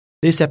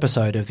This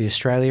episode of the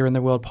Australia in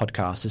the World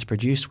podcast is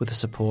produced with the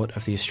support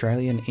of the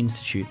Australian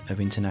Institute of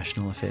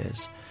International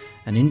Affairs,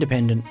 an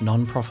independent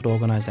non-profit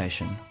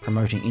organisation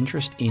promoting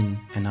interest in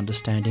and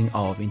understanding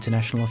of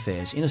international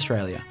affairs in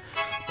Australia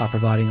by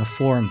providing a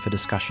forum for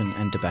discussion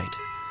and debate.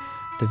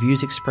 The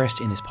views expressed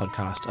in this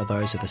podcast are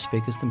those of the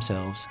speakers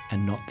themselves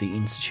and not the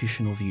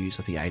institutional views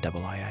of the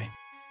AIIA.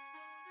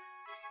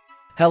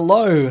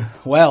 Hello!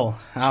 Well,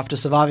 after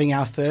surviving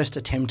our first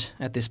attempt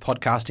at this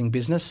podcasting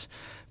business,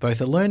 both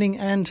a learning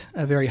and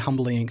a very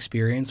humbling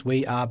experience,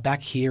 we are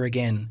back here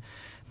again.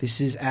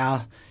 This is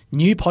our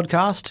new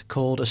podcast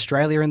called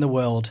Australia in the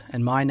World,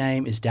 and my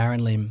name is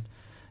Darren Lim,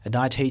 and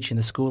I teach in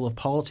the School of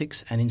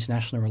Politics and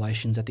International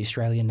Relations at the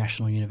Australian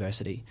National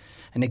University.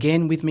 And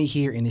again, with me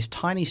here in this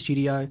tiny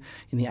studio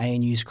in the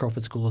ANU's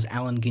Crawford School is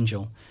Alan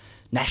Gyngell,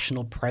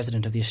 National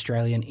President of the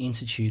Australian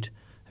Institute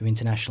of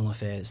International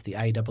Affairs, the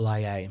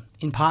AIIA,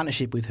 in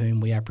partnership with whom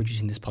we are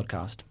producing this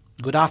podcast.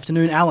 Good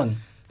afternoon, Alan.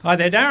 Hi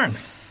there, Darren.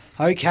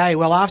 Okay,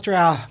 well, after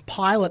our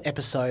pilot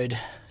episode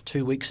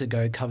 2 weeks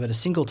ago covered a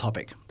single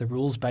topic, the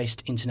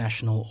rules-based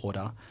international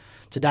order,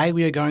 today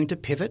we are going to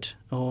pivot,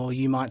 or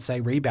you might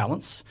say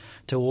rebalance,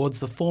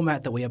 towards the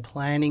format that we are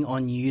planning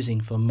on using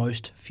for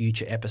most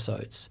future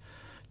episodes.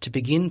 To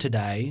begin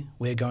today,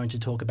 we're going to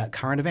talk about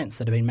current events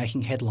that have been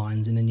making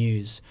headlines in the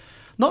news.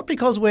 Not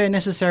because we're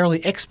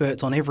necessarily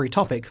experts on every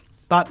topic,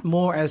 but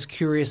more as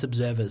curious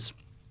observers.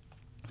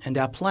 And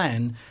our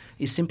plan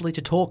is simply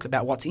to talk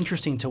about what's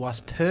interesting to us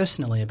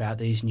personally about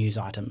these news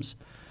items,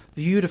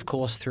 viewed, of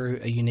course,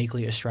 through a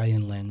uniquely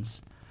Australian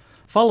lens.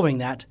 Following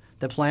that,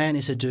 the plan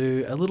is to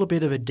do a little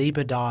bit of a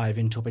deeper dive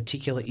into a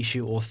particular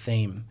issue or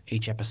theme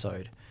each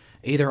episode,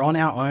 either on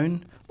our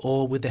own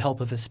or with the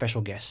help of a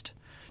special guest.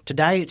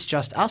 Today, it's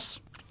just us,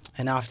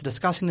 and after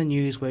discussing the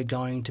news, we're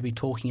going to be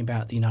talking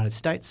about the United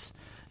States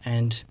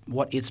and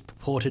what its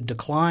purported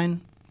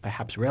decline,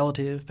 perhaps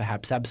relative,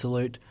 perhaps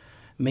absolute,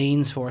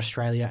 means for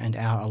Australia and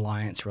our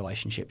alliance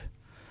relationship.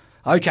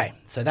 Okay,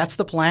 so that's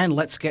the plan.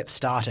 Let's get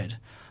started.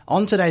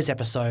 On today's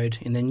episode,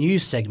 in the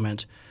news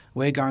segment,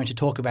 we're going to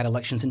talk about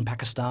elections in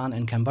Pakistan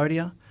and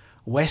Cambodia,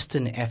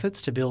 Western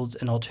efforts to build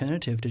an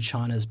alternative to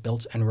China's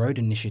Belt and Road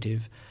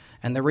Initiative,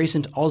 and the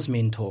recent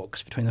AUSMIN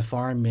talks between the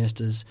foreign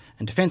ministers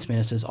and defence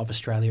ministers of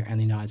Australia and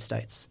the United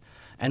States.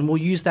 And we'll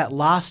use that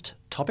last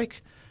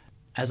topic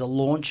as a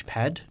launch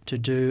pad to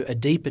do a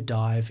deeper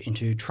dive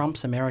into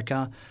Trump's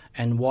America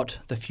and what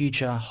the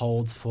future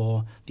holds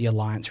for the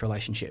alliance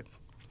relationship.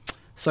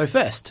 So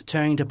first,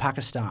 turning to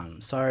Pakistan.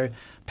 So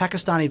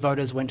Pakistani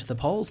voters went to the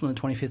polls on the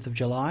 25th of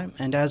July,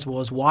 and as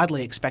was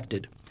widely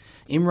expected,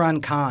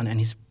 Imran Khan and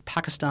his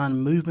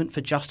Pakistan Movement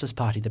for Justice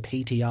Party, the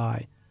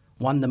PTI,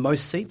 won the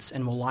most seats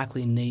and will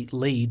likely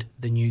lead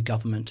the new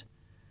government.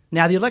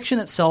 Now, the election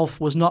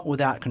itself was not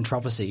without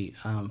controversy.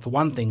 For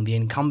one thing, the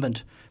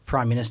incumbent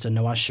Prime Minister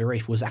Nawaz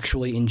Sharif was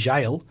actually in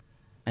jail,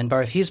 and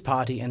both his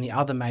party and the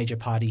other major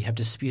party have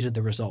disputed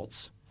the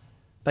results.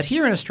 But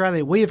here in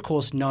Australia, we of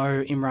course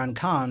know Imran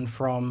Khan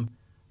from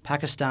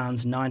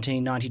Pakistan's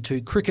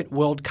 1992 Cricket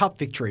World Cup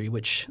victory,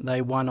 which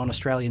they won on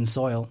Australian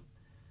soil.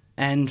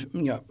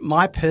 And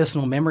my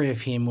personal memory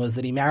of him was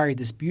that he married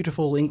this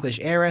beautiful English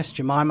heiress,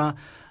 Jemima,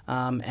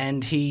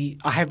 and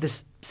I have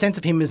this sense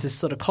of him as this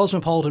sort of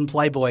cosmopolitan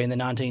playboy in the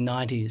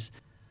 1990s.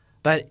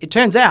 But it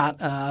turns out,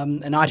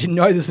 and I didn't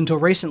know this until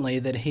recently,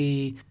 that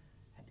he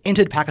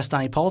entered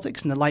Pakistani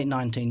politics in the late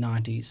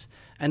 1990s.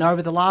 And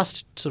over the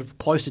last sort of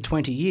close to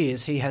 20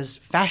 years, he has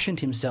fashioned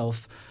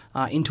himself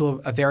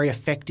into a very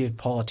effective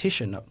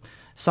politician,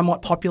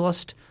 somewhat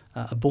populist,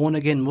 a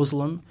born-again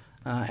Muslim,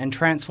 and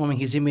transforming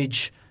his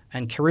image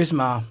and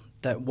charisma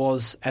that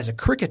was as a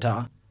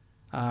cricketer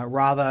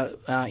rather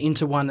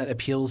into one that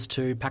appeals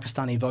to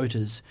Pakistani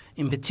voters,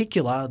 in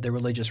particular the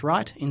religious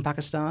right in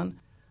Pakistan,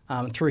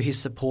 through his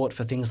support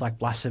for things like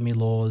blasphemy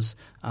laws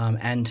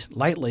and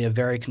lately a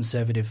very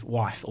conservative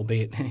wife,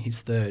 albeit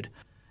his third.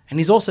 And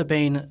he's also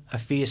been a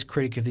fierce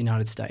critic of the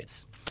United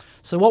States.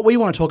 So what we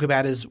want to talk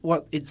about is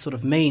what it sort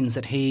of means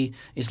that he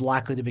is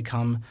likely to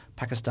become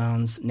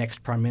Pakistan's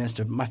next Prime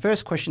Minister. My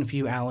first question for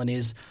you, Alan,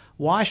 is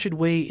why should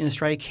we in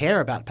Australia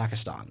care about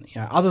Pakistan?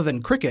 Other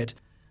than cricket,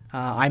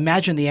 I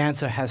imagine the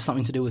answer has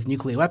something to do with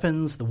nuclear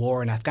weapons, the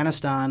war in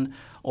Afghanistan,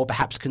 or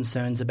perhaps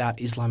concerns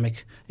about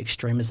Islamic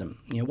extremism.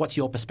 What's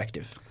your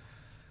perspective?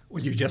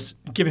 Well, you've just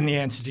given the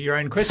answer to your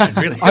own question,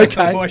 really.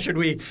 Okay. Why should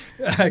we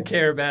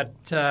care about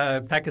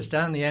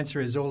Pakistan? The answer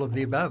is all of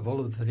the above, all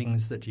of the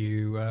things that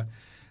you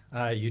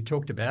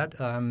talked about.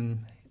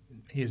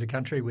 Here's a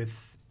country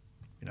with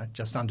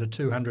just under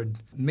 200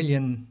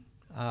 million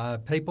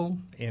people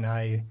in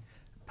a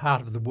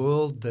part of the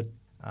world that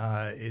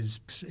is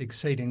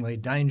exceedingly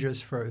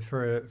dangerous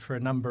for a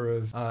number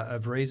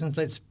of reasons.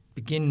 Let's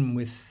begin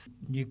with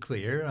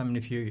nuclear. I mean,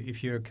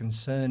 if you're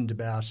concerned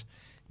about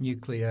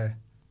nuclear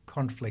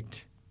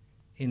conflict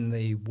in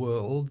the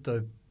world,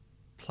 the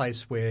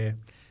place where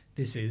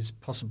this is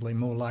possibly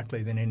more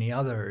likely than any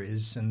other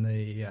is in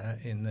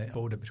the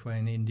border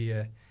between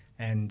India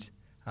and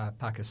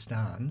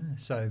Pakistan.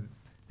 So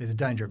there's a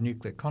danger of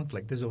nuclear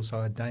conflict, there's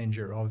also a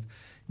danger of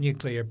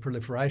nuclear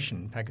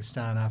proliferation.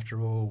 Pakistan,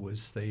 after all,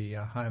 was the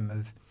home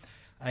of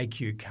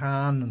A.Q.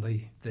 Khan,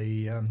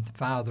 the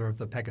father of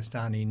the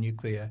Pakistani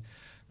nuclear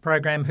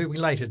program, who we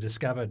later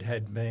discovered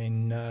had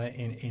been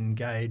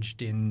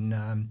engaged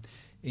in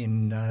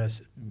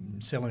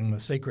selling the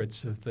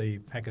secrets of the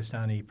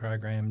Pakistani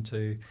program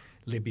to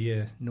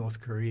Libya,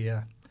 North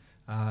Korea,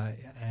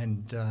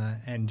 and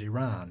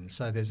Iran.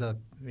 So there's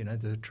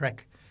there's a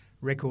track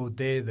record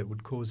there that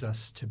would cause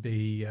us to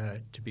be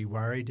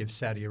worried if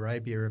Saudi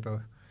Arabia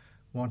ever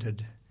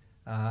wanted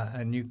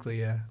a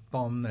nuclear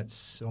bomb.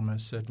 That's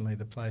almost certainly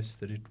the place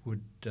that it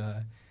would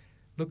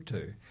look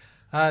to.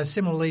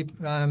 Similarly,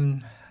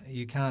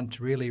 you can't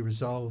really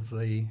resolve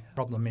the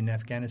problem in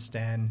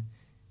Afghanistan,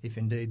 if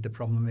indeed the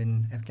problem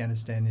in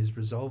Afghanistan is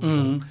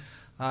resolvable,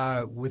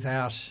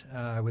 without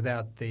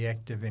the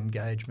active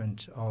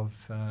engagement of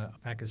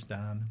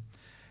Pakistan.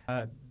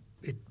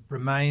 It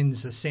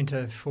remains a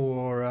centre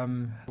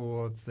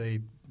for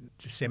the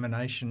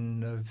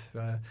dissemination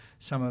of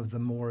some of the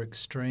more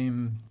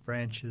extreme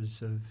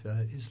branches of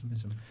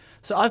Islamism.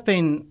 So I've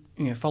been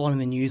following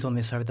the news on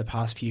this over the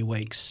past few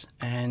weeks,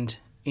 and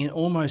in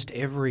almost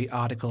every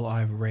article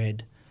I've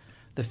read,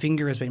 the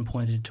finger has been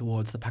pointed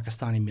towards the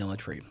Pakistani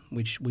military,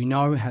 which we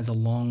know has a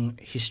long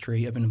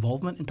history of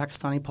involvement in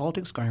Pakistani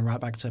politics, going right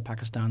back to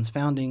Pakistan's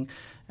founding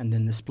and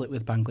then the split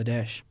with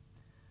Bangladesh.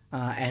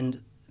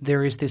 And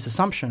there is this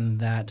assumption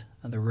that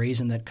the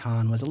reason that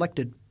Khan was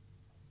elected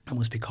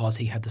was because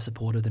he had the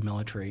support of the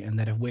military, and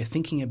that if we're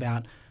thinking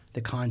about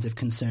the kinds of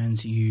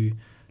concerns you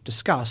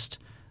discussed,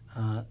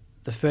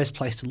 the first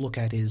place to look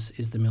at is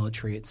the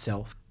military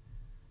itself.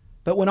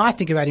 But when I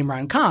think about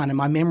Imran Khan, and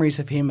my memories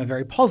of him are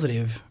very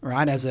positive,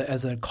 right, as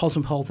a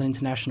cosmopolitan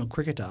international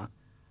cricketer,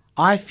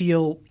 I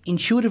feel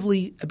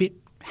intuitively a bit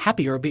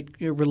happy or a bit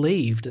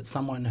relieved that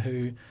someone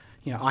who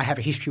I have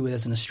a history with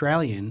as an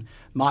Australian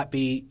might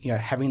be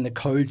having the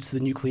codes to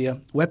the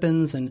nuclear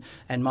weapons and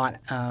might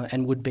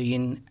and would be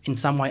in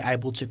some way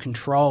able to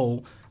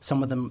control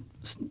some of the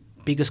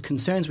biggest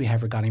concerns we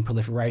have regarding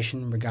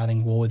proliferation,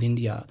 regarding war with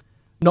India,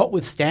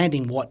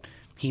 notwithstanding what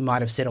he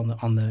might have said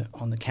on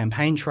the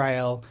campaign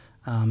trail.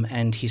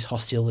 And his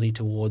hostility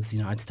towards the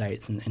United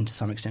States and to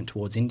some extent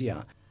towards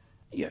India.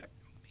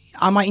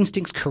 Are my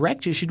instincts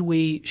correct? Should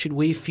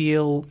we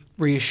feel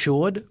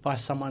reassured by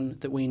someone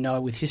that we know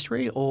with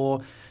history,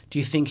 or do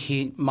you think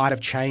he might have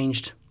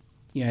changed,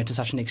 to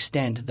such an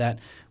extent that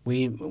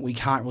we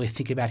can't really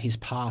think about his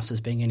past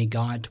as being any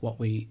guide to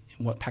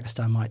what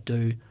Pakistan might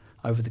do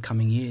over the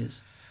coming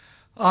years?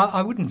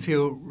 I wouldn't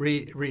feel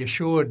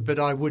reassured, but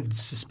I would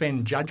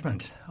suspend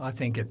judgment. I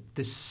think at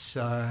this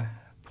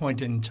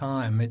point in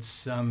time,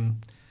 it's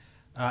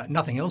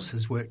nothing else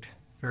has worked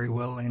very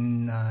well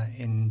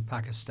in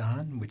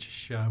Pakistan,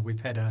 which we've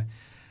had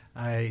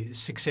a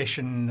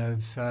succession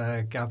of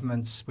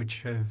governments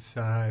which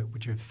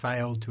have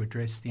failed to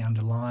address the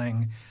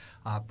underlying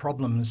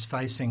problems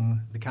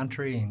facing the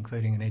country,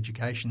 including an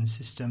education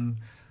system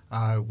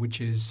which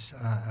is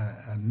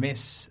a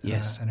mess,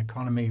 yes. An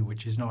economy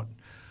which is not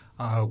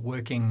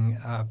working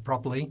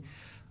properly.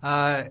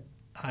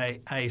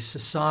 A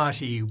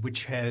society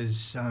which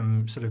has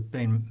sort of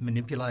been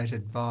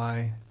manipulated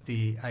by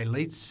the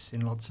elites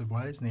in lots of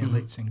ways, and the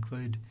elites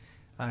include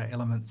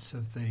elements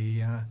of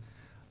the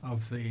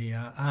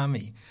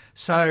army.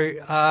 So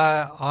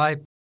I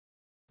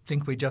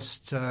think we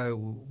just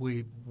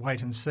we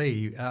wait and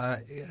see.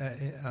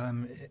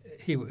 The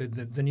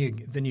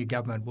new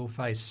government will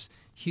face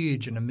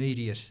huge and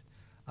immediate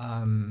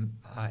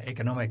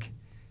economic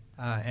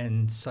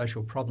and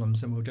social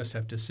problems, and we'll just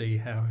have to see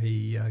how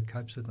he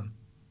copes with them.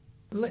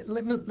 Let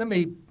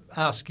me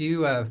ask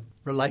you a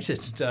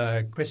related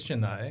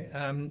question,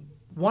 though.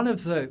 One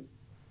of the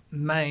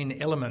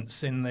main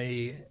elements in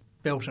the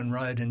Belt and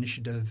Road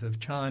Initiative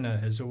of China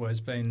has always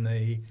been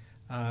the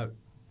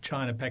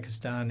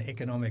China-Pakistan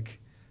economic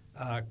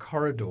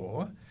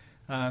corridor.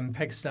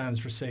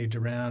 Pakistan's received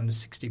around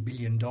 $60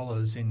 billion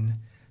in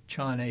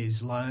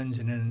Chinese loans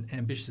in an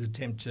ambitious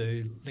attempt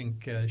to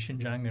link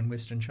Xinjiang and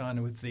Western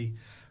China with the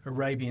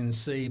Arabian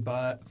Sea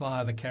via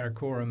the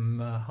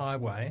Karakoram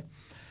Highway.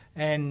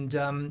 And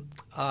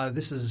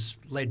this has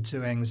led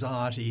to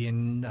anxiety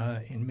in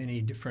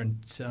many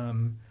different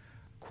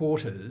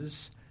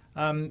quarters.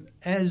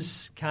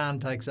 As Khan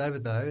takes over,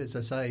 though, as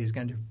I say, he's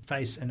going to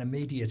face an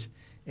immediate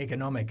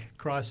economic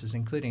crisis,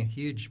 including a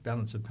huge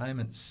balance of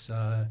payments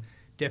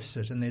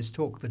deficit, and there's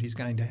talk that he's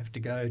going to have to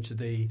go to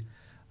the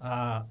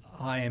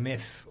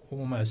IMF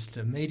almost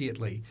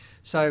immediately.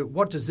 So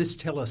what does this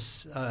tell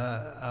us?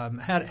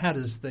 How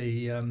does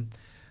the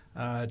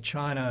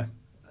China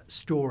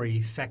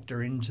story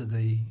factor into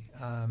the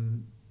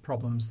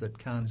problems that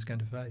Khan is going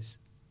to face?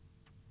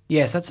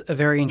 Yes, that's a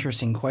very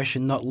interesting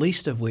question, not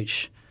least of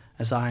which,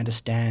 as I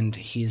understand,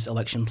 his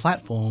election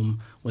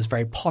platform was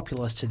very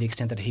populist to the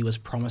extent that he was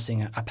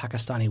promising a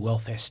Pakistani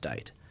welfare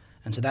state.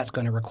 And so that's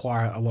going to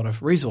require a lot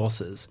of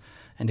resources.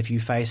 And if you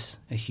face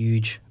a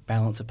huge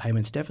balance of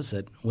payments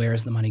deficit, where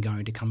is the money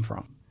going to come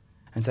from?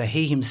 And so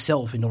he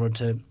himself, in order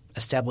to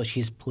establish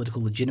his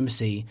political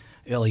legitimacy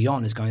early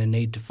on is going to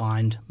need to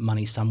find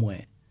money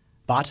somewhere.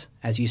 But,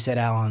 as you said,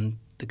 Alan,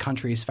 the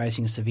country is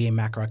facing a severe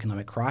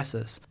macroeconomic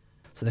crisis.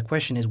 So the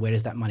question is, where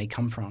does that money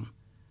come from?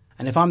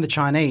 And if I'm the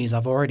Chinese,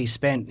 I've already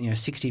spent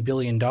 $60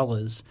 billion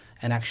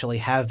and actually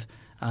have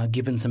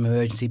given some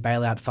emergency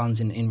bailout funds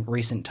in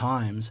recent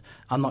times.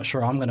 I'm not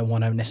sure I'm going to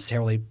want to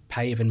necessarily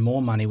pay even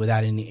more money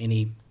without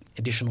any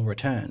additional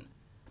return.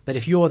 But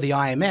if you're the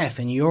IMF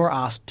and you're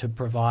asked to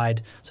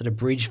provide sort of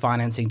bridge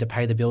financing to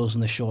pay the bills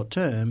in the short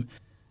term,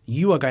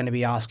 you are going to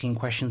be asking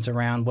questions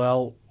around,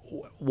 well,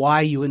 why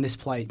are you in this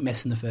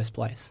mess in the first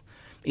place?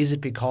 Is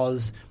it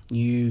because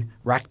you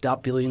racked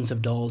up billions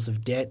of dollars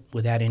of debt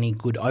without any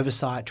good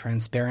oversight,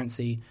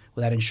 transparency,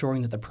 without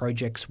ensuring that the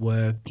projects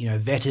were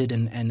vetted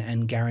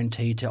and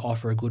guaranteed to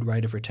offer a good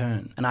rate of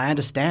return? And I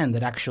understand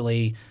that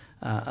actually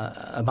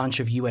a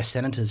bunch of US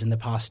senators in the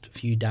past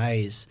few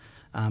days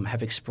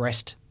have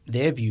expressed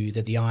their view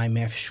that the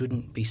IMF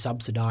shouldn't be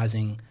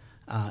subsidising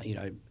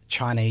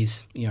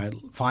Chinese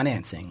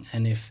financing,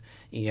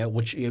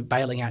 and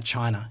bailing out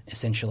China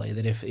essentially.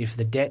 That if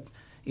the debt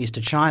is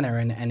to China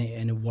and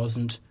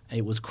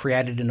it was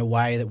created in a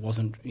way that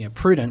wasn't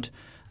prudent,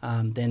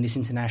 then this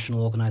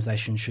international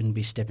organisation shouldn't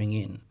be stepping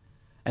in.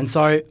 And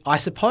so I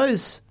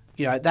suppose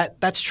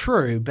that's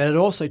true, but it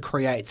also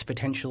creates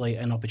potentially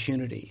an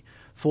opportunity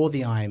for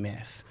the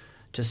IMF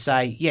to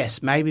say,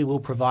 yes, maybe we'll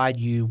provide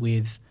you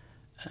with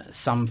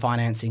some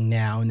financing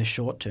now in the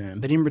short term,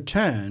 but in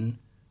return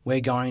we're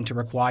going to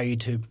require you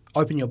to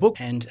open your book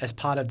and, as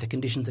part of the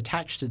conditions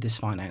attached to this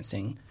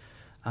financing,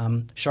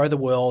 show the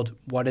world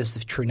what is the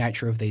true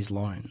nature of these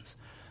loans,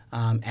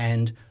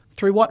 and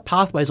through what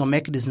pathways or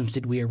mechanisms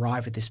did we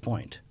arrive at this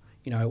point?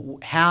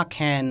 How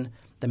can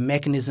the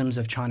mechanisms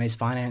of Chinese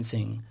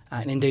financing,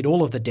 and indeed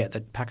all of the debt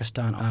that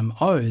Pakistan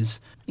owes,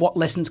 what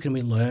lessons can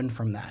we learn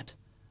from that?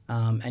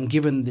 And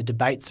given the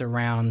debates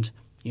around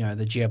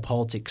the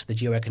geopolitics, the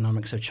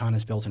geoeconomics of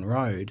China's Belt and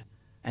Road,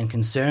 and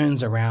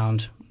concerns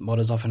around what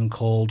is often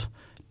called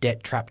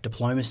debt trap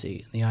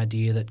diplomacy, the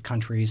idea that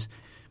countries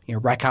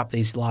rack up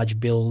these large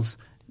bills,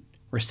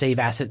 receive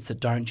assets that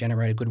don't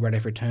generate a good rate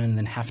of return, and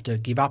then have to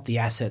give up the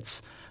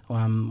assets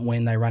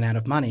when they run out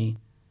of money.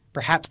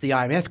 Perhaps the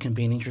IMF can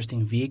be an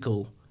interesting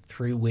vehicle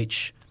through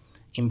which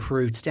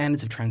improved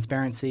standards of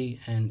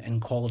transparency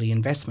and quality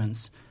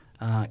investments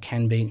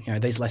can be,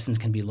 these lessons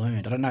can be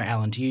learned. I don't know,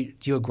 Alan, do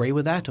you agree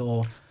with that,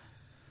 or?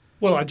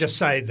 Well, I'd just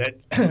say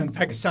that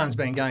Pakistan's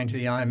been going to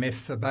the IMF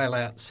for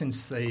bailout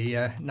since the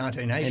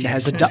 1980s. It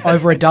has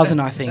over a dozen,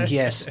 I think,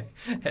 yes.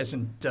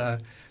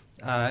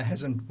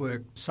 Hasn't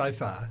worked so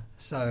far.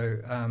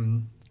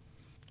 So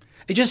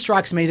it just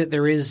strikes me that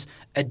there is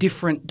a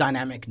different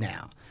dynamic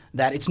now,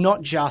 that it's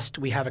not just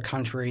we have a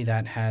country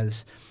that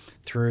has,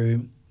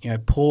 through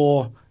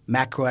poor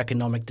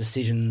macroeconomic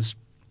decisions,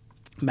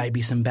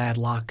 maybe some bad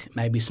luck,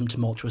 maybe some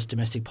tumultuous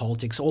domestic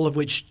politics, all of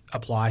which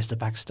applies to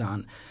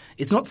Pakistan.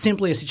 It's not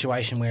simply a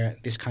situation where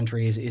this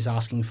country is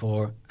asking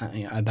for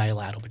a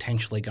bailout or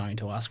potentially going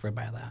to ask for a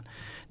bailout.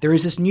 There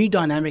is this new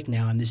dynamic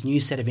now and this new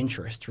set of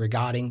interests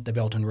regarding the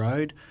Belt and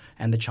Road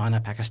and the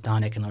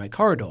China-Pakistan Economic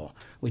Corridor,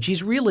 which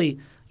is really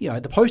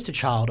the poster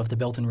child of the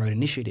Belt and Road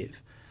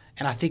Initiative.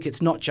 And I think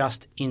it's not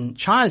just in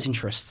China's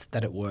interests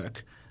that it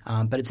work,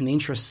 but it's in the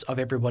interests of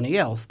everybody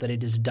else that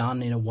it is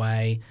done in a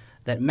way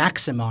that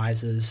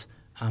maximises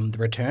the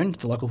return to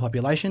the local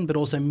population, but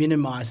also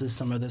minimises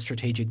some of the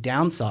strategic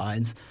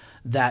downsides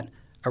that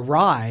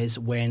arise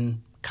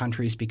when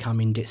countries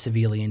become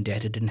severely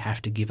indebted and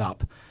have to give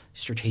up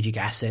strategic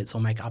assets or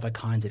make other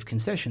kinds of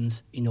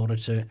concessions in order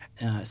to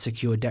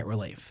secure debt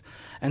relief.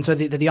 And so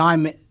the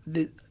IMF,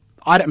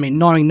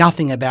 knowing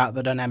nothing about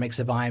the dynamics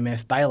of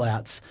IMF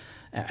bailouts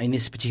in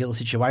this particular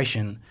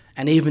situation,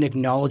 and even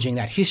acknowledging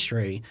that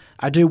history,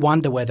 I do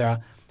wonder whether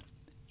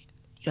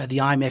the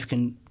IMF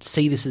can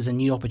see this as a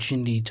new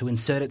opportunity to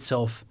insert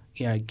itself,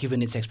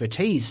 given its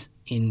expertise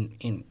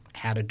in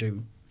how to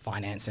do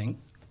financing,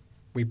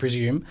 we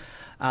presume,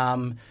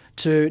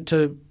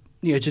 to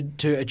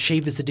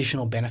achieve this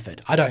additional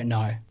benefit. I don't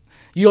know.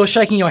 You're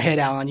shaking your head,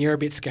 Alan. You're a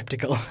bit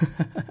sceptical.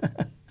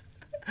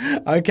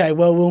 Okay,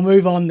 well, we'll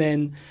move on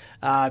then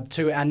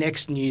to our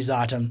next news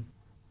item,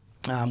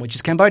 which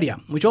is Cambodia,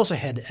 which also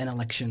had an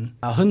election.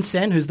 Hun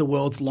Sen, who's the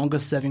world's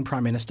longest-serving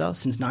prime minister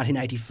since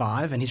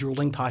 1985, and his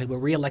ruling party were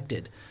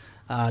re-elected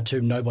to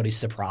nobody's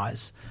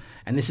surprise.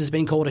 And this has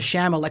been called a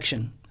sham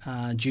election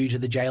due to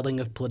the jailing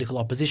of political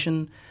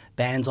opposition,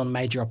 bans on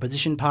major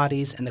opposition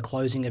parties, and the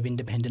closing of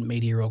independent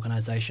media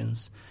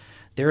organisations.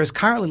 There is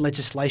currently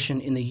legislation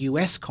in the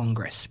US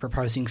Congress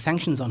proposing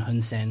sanctions on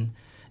Hun Sen,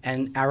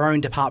 and our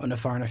own Department of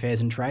Foreign Affairs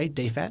and Trade,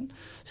 DFAT,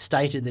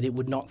 stated that it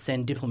would not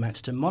send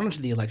diplomats to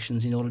monitor the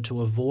elections in order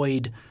to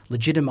avoid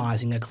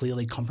legitimising a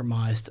clearly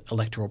compromised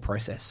electoral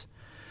process.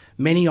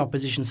 Many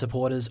opposition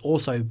supporters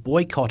also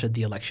boycotted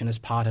the election as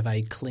part of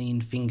a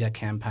clean finger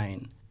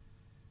campaign.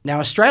 Now,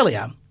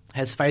 Australia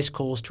has faced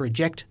calls to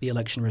reject the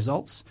election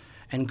results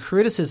and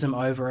criticism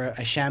over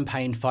a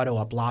champagne photo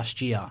op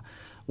last year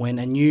when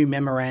a new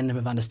memorandum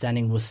of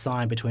understanding was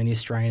signed between the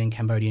Australian and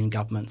Cambodian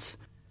governments.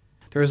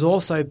 There have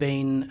also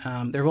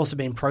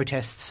been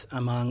protests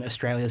among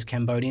Australia's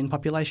Cambodian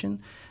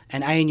population,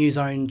 and ANU's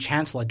own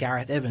Chancellor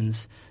Gareth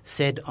Evans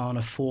said on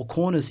a Four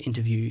Corners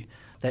interview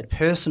that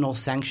personal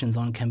sanctions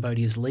on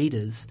Cambodia's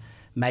leaders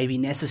may be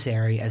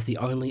necessary as the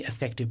only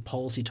effective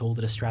policy tool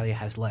that Australia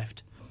has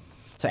left.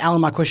 So,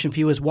 Alan, my question for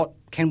you is, what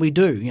can we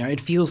do?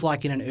 It feels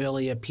like in an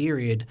earlier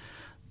period,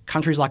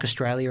 countries like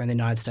Australia and the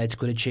United States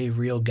could achieve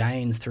real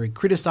gains through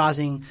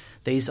criticising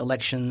these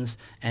elections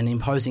and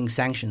imposing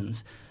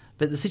sanctions.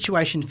 But the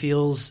situation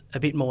feels a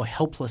bit more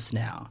helpless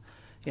now.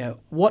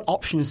 What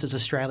options does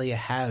Australia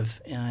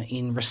have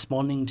in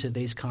responding to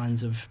these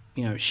kinds of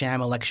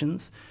sham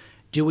elections?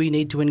 Do we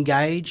need to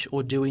engage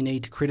or do we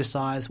need to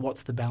criticise?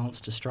 What's the balance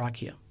to strike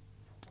here?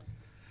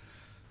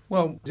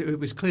 Well, it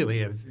was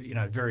clearly a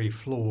very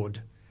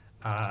flawed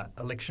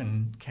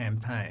election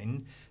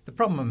campaign. The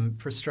problem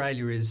for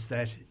Australia is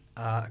that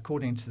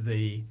according to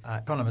the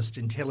Economist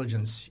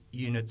Intelligence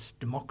Unit's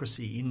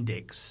Democracy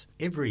Index,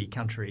 every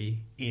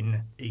country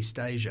in East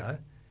Asia,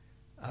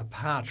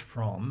 apart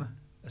from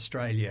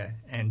Australia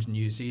and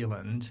New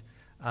Zealand,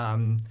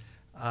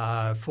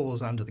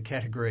 falls under the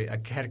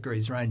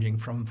categories ranging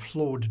from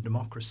flawed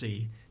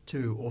democracy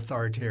to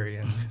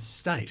authoritarian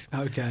state.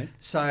 Okay.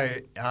 So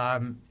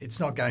it's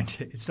not going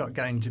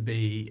to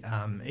be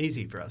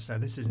easy for us. Now,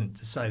 this isn't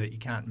to say that you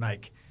can't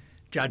make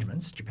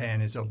judgments.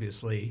 Japan is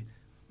obviously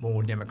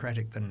more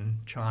democratic than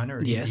China,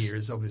 and yes. India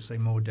is obviously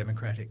more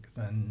democratic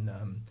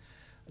than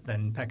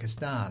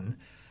Pakistan.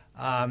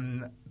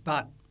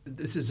 But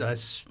this is a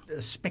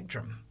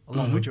spectrum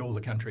along which all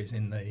the countries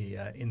in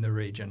the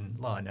region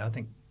lie. Now, I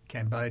think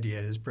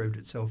Cambodia has proved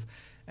itself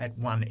at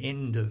one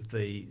end of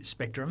the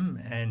spectrum,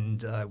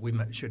 and we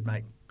should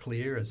make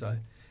clear, as I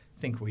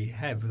think we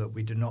have, that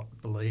we do not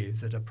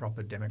believe that a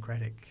proper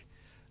democratic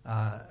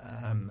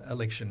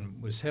election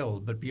was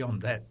held. But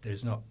beyond that,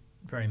 there's not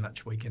very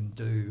much we can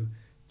do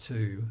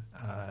to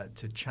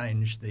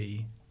change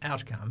the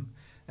outcome.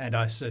 And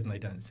I certainly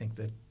don't think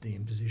that the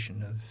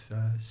imposition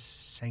of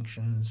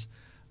sanctions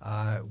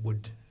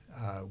would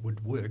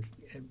work,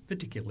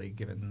 particularly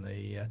given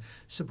the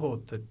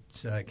support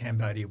that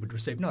Cambodia would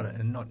receive,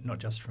 not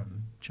just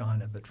from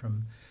China, but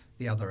from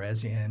the other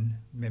ASEAN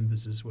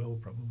members as well,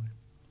 probably.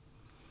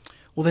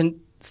 Well, then,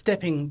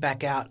 stepping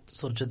back out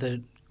sort of to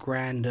the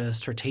grander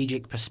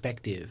strategic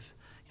perspective,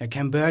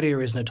 Cambodia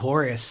is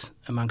notorious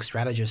among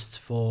strategists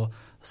for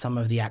some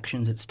of the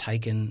actions it's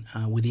taken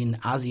within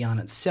ASEAN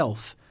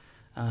itself,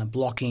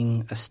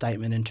 blocking a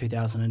statement in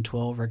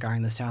 2012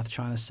 regarding the South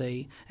China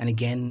Sea, and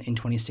again in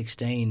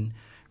 2016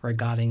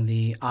 regarding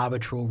the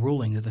arbitral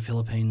ruling that the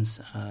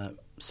Philippines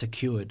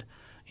secured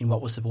in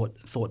what was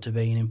thought to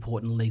be an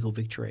important legal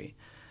victory.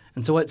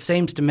 And so it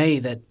seems to me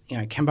that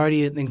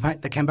Cambodia,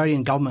 the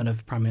Cambodian government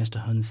of Prime Minister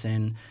Hun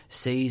Sen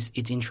sees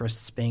its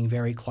interests being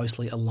very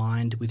closely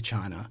aligned with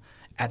China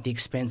at the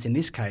expense, in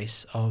this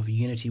case, of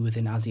unity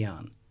within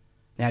ASEAN.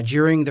 Now,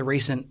 during the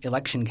recent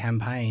election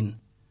campaign,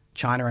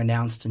 China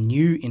announced a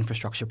new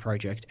infrastructure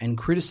project and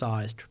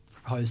criticised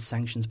proposed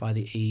sanctions by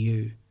the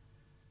EU.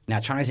 Now,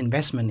 China's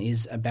investment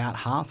is about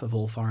half of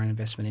all foreign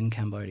investment in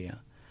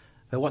Cambodia.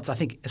 But what's, I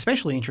think,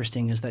 especially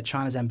interesting is that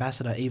China's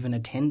ambassador even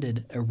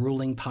attended a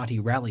ruling party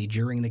rally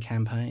during the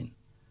campaign.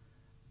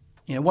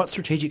 What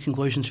strategic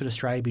conclusions should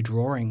Australia be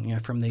drawing,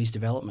 from these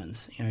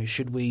developments?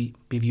 Should we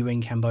be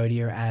viewing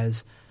Cambodia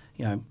as,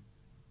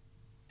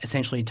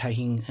 essentially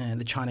taking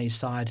the Chinese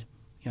side,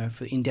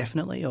 for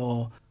indefinitely,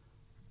 or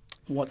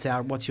what's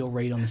your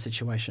read on the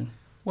situation?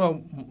 Well,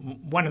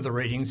 one of the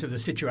readings of the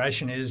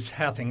situation is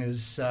how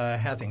things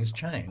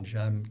change.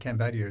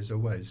 Cambodia has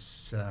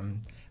always,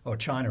 or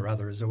China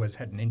rather, has always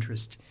had an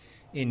interest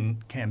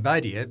in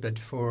Cambodia, but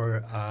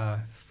for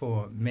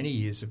many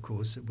years, of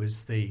course, it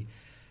was the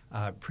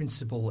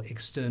principal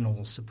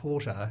external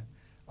supporter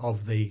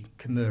of the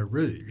Khmer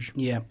Rouge.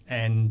 Yeah,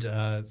 and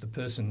the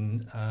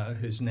person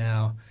who's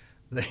now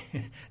their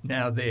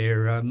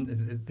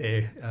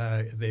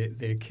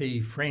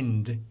key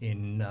friend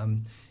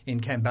in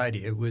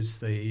Cambodia was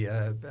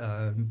the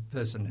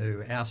person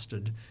who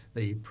ousted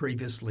the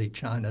previously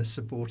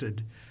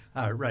China-supported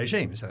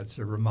regime. So it's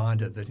a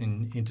reminder that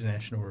in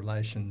international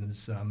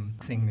relations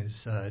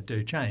things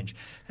do change.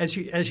 As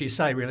you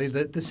say, really,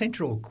 the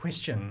central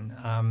question,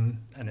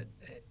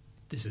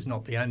 this is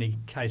not the only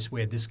case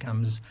where this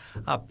comes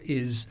up,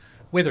 is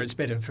whether it's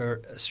better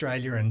for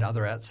Australia and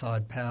other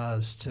outside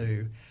powers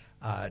to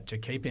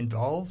keep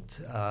involved,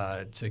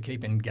 to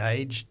keep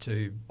engaged,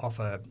 to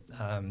offer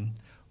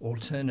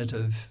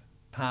alternative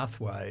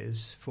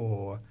pathways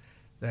for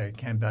the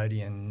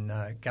Cambodian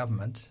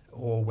government,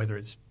 or whether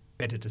it's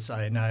better to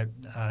say, no,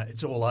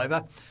 it's all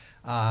over,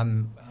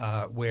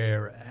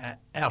 we're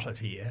out of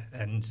here.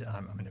 And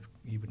if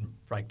you wouldn't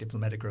break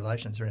diplomatic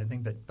relations or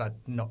anything, but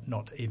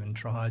not even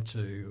try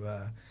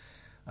to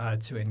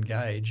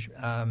engage.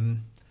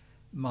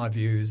 My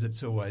view is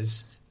it's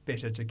always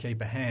better to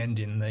keep a hand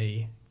in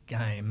the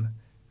game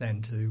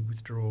than to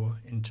withdraw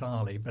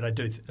entirely. But I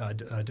do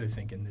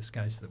think in this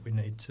case that we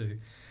need to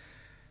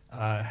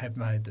have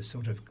made the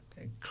sort of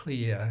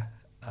clear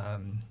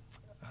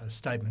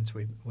statements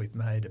we've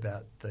made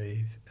about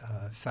the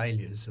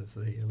failures of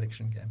the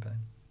election campaign.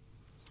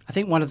 I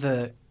think one of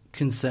the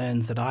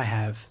concerns that I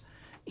have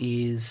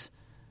is,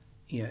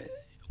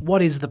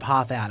 what is the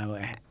path out?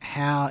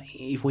 How,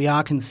 if we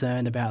are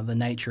concerned about the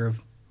nature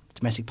of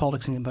domestic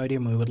politics in Cambodia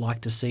and we would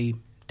like to see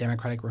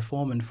democratic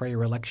reform and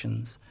freer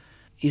elections,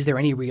 is there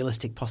any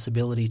realistic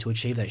possibility to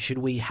achieve that? Should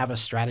we have a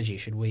strategy?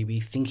 Should we be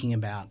thinking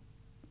about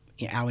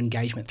our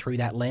engagement through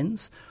that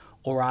lens?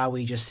 Or are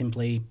we just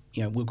simply,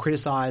 we'll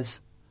criticise,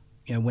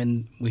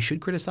 when we should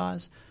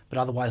criticise, but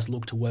otherwise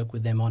look to work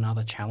with them on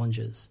other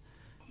challenges?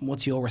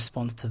 What's your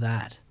response to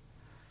that?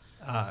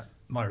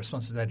 My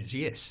response to that is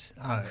yes,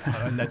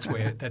 and that's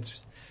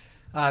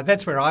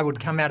where I would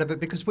come out of it,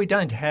 because we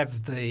don't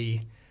have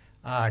the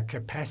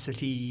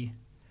capacity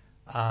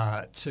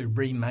to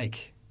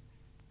remake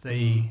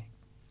the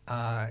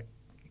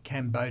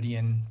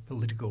Cambodian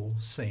political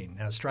scene.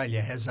 Now,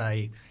 Australia has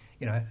a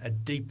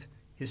deep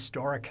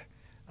historic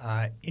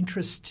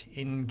interest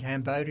in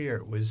Cambodia.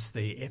 It was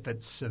the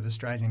efforts of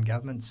Australian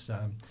governments,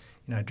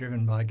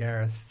 driven by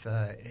Gareth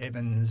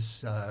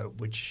Evans,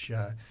 which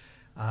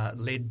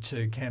led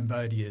to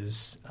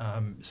Cambodia's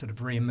sort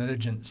of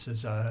re-emergence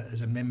as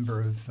a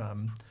member of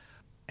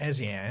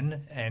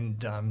ASEAN,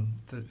 and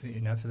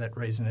for that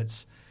reason,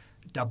 it's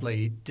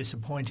doubly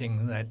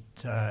disappointing that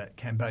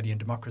Cambodian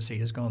democracy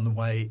has gone the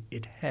way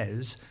it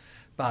has.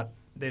 But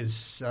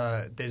there's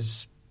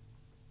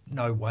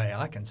no way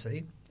I can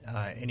see,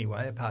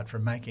 anyway, apart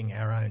from making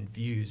our own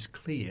views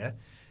clear,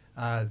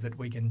 that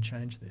we can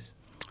change this.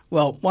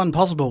 Well, one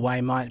possible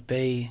way might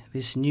be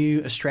this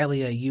new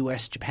Australia,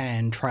 US,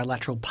 Japan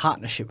trilateral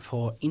partnership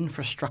for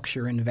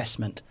infrastructure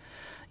investment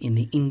in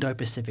the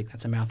Indo-Pacific.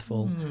 That's a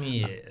mouthful.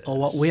 Yes. Or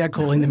what we are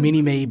calling the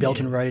Mini-Me Belt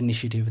and Road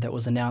Initiative that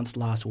was announced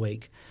last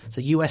week. So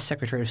US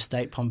Secretary of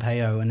State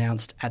Pompeo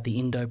announced at the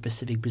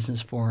Indo-Pacific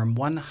Business Forum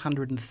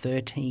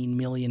 $113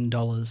 million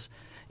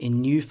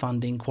in new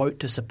funding, quote,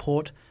 to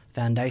support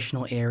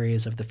foundational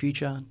areas of the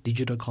future,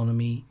 digital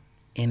economy,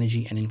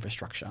 energy and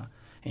infrastructure,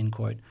 end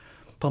quote.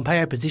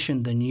 Pompeo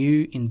positioned the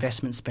new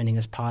investment spending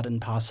as part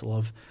and parcel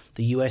of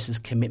the US's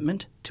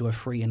commitment to a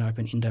free and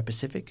open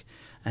Indo-Pacific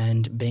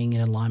and being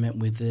in alignment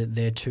with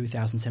their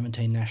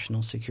 2017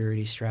 national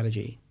security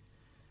strategy.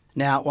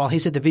 Now, while he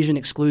said the vision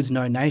excludes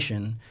no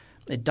nation,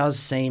 it does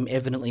seem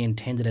evidently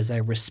intended as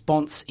a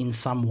response in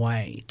some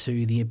way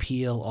to the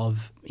appeal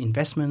of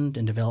investment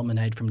and development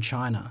aid from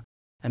China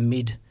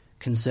amid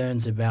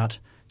concerns about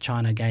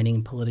China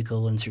gaining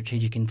political and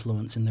strategic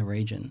influence in the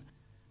region.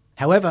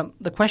 However,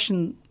 the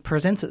question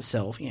presents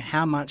itself,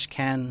 how much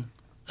can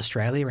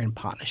Australia, in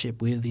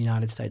partnership with the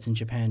United States and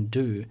Japan,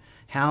 do?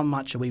 How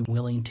much are we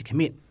willing to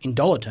commit in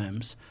dollar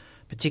terms,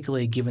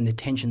 particularly given the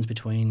tensions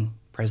between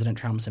President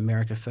Trump's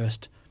America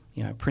First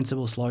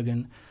principle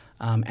slogan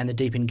and the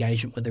deep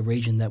engagement with the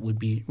region that would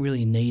be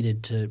really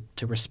needed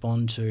to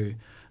respond to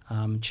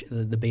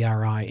the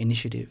BRI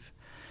initiative?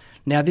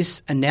 Now,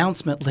 this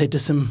announcement led to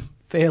some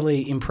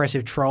fairly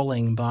impressive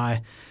trolling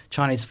by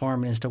Chinese Foreign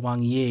Minister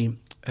Wang Yi,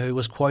 who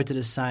was quoted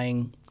as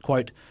saying,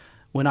 quote,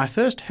 "When I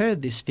first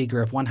heard this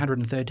figure of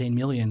 113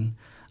 million,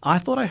 I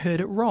thought I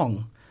heard it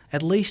wrong.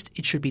 At least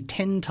it should be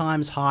 10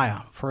 times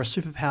higher for a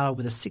superpower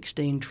with a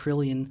 16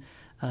 trillion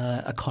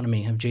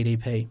economy of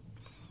GDP."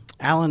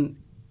 Alan,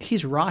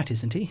 he's right,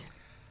 isn't he?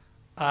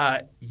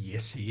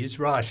 Yes, he is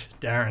right,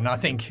 Darren. I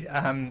think,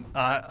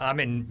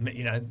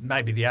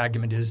 maybe the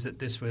argument is that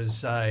this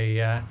was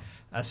a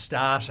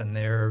start, and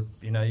there,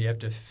 you have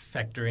to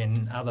factor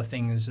in other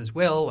things as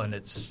well, and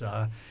it's,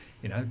 a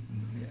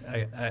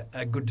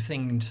good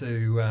thing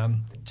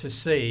to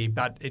see.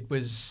 But it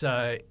was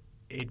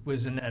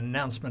an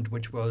announcement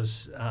which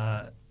was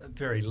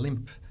very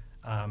limp.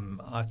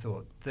 I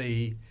thought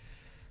the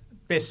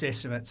best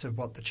estimates of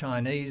what the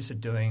Chinese are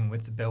doing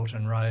with the Belt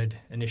and Road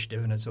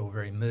Initiative, and it's all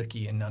very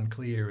murky and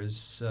unclear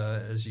as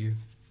you've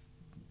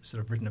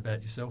sort of written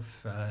about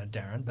yourself,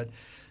 Darren, but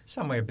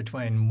somewhere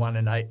between $1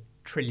 and $8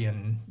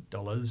 trillion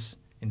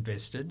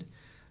invested,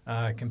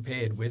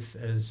 compared with,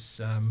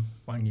 as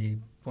Wang Yi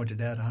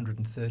pointed out,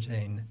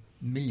 113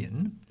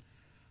 million.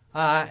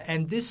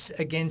 And this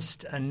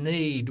against a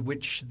need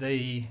which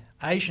the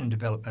Asian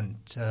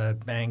Development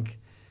Bank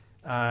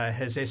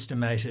has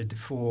estimated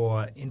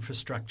for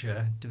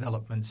infrastructure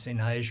developments in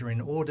Asia in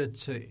order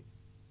to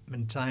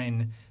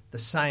maintain the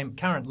same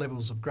current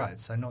levels of growth,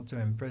 so not to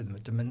improve them,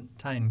 but to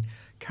maintain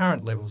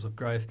current levels of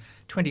growth,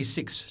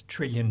 $26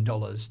 trillion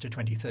to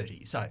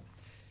 2030. So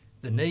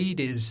the need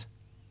is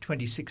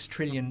 $26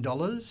 trillion.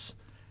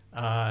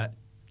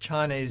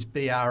 Chinese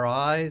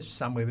BRI,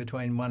 somewhere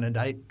between 1 and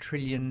 8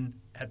 trillion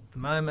at the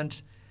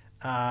moment,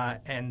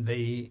 and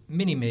the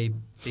Mini-Me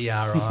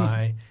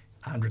BRI,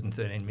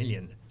 113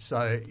 million.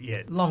 So,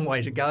 yeah, long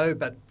way to go,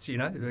 but,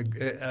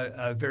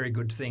 a very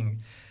good thing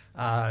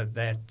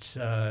that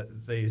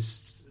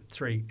these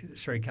three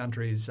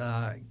countries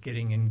are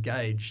getting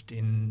engaged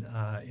in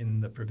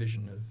the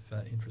provision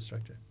of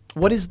infrastructure.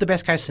 What is the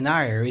best case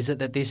scenario? Is it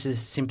that this is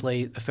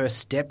simply a first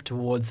step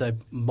towards a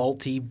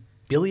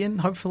billion,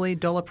 hopefully,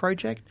 dollar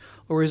project?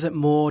 Or is it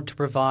more to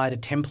provide a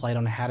template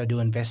on how to do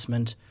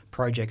investment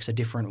projects a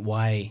different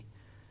way?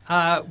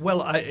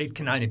 It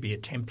can only be a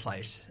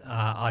template.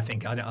 I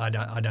think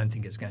I don't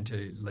think it's going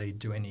to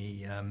lead to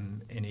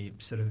any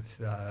sort of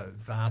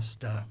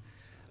vast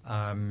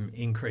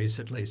increase,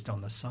 at least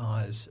on the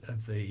size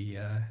of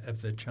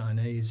the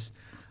Chinese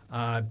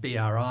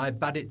BRI.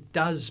 But it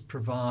does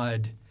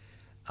provide.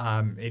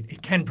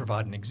 It can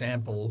provide an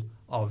example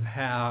of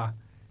how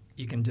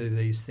you can do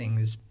these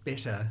things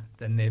better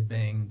than they're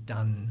being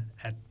done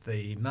at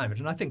the moment.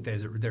 And I think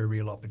there are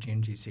real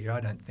opportunities here. I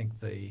don't think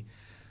the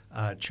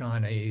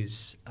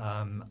Chinese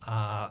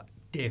are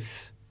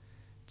deaf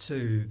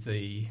to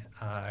the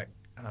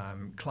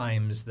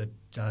claims that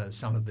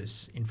some of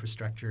this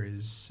infrastructure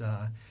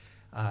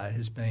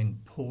has been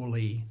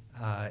poorly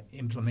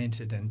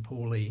implemented and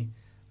poorly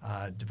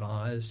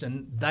devised,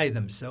 and they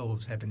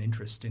themselves have an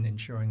interest in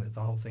ensuring that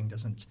the whole thing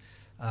doesn't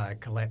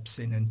collapse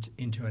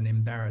into an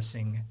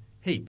embarrassing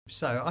heap.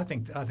 So I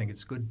think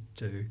it's good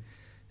to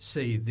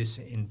see this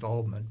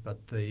involvement,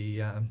 but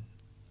the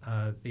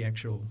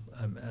actual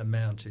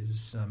amount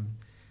is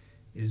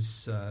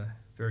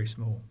very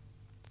small.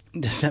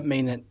 Does that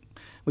mean that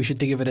we should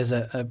think of it as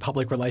a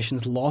public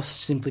relations loss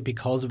simply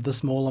because of the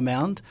small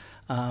amount,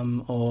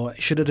 or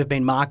should it have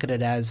been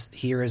marketed as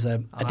here is a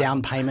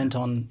down payment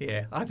on?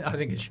 Yeah, I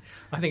think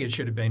it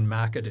should have been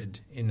marketed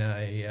in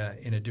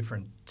a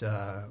different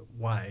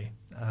way,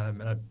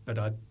 but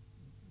I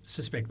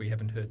suspect we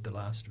haven't heard the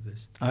last of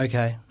this.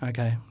 Okay,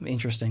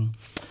 interesting.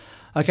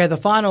 Okay, the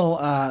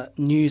final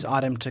news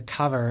item to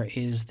cover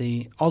is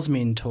the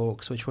AUSMIN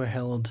talks, which were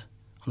held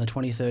on the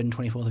 23rd and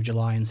 24th of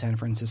July in San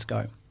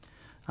Francisco.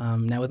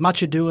 Now, with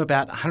much ado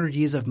about 100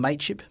 years of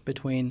mateship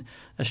between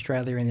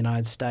Australia and the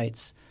United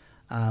States,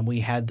 we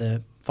had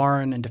the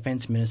foreign and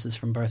defence ministers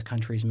from both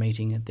countries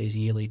meeting at these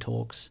yearly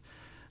talks.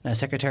 Now,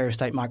 Secretary of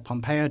State Mike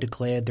Pompeo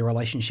declared the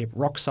relationship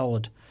rock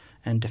solid,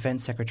 and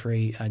Defence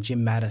Secretary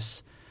Jim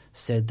Mattis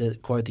said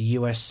that, quote, the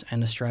US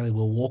and Australia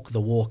will walk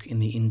the walk in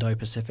the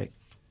Indo-Pacific.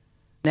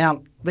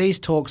 Now, these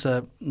talks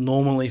are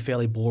normally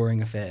fairly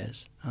boring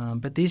affairs,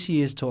 but this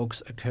year's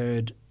talks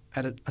occurred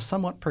at a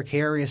somewhat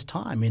precarious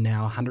time in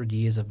our 100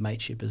 years of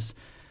mateship, as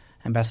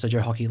Ambassador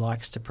Joe Hockey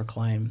likes to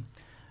proclaim.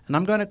 And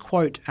I'm going to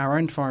quote our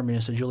own Foreign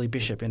Minister, Julie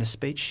Bishop, in a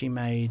speech she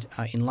made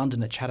in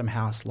London at Chatham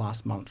House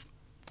last month.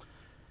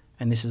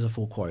 And this is a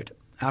full quote.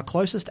 Our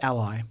closest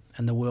ally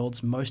and the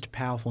world's most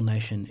powerful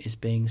nation is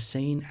being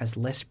seen as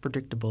less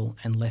predictable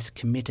and less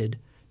committed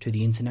to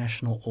the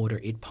international order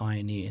it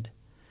pioneered.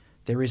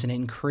 There is an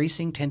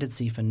increasing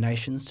tendency for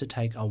nations to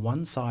take a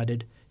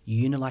one-sided,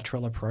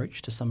 unilateral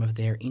approach to some of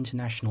their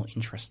international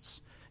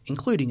interests,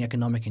 including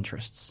economic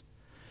interests.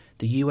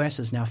 The US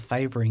is now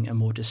favouring a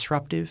more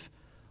disruptive,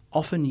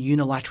 often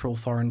unilateral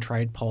foreign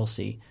trade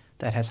policy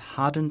that has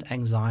hardened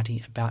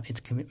anxiety about its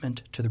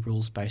commitment to the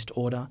rules-based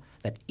order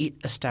that it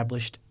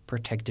established,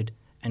 protected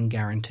and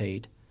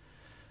guaranteed.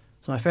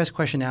 So my first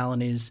question,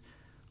 Alan, is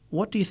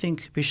what do you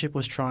think Bishop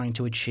was trying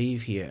to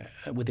achieve here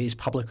with these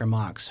public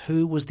remarks?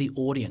 Who was the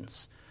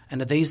audience?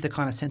 And are these the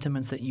kind of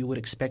sentiments that you would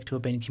expect to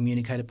have been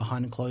communicated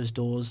behind closed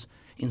doors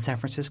in San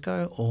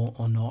Francisco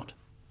or not?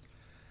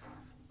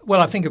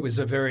 Well, I think it was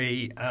a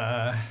very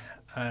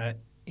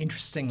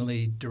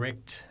interestingly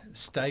direct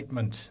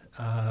statement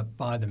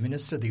by the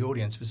minister. The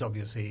audience was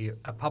obviously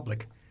a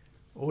public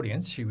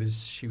audience. She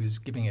was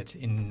giving it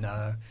in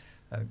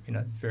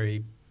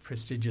very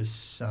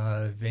prestigious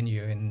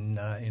venue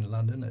in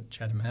London at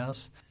Chatham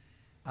House,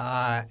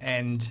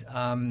 and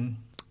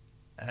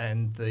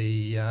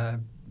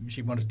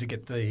she wanted to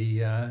get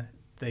the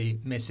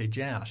message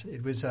out.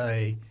 It was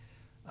a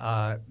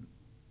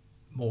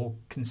more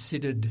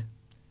considered,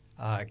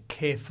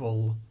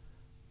 careful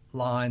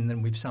line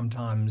than we've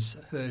sometimes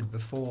heard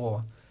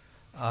before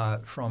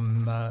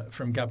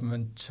from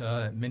government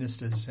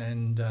ministers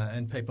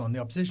and people on the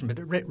opposition. But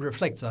it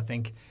reflects, I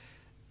think,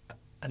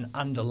 an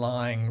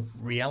underlying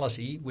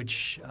reality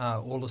which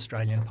all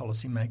Australian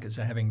policymakers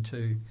are having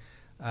to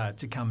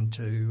come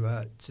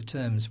to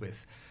terms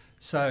with.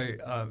 So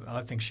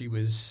I think she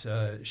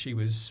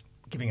was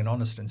giving an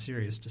honest and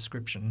serious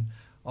description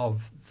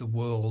of the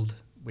world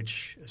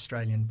which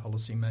Australian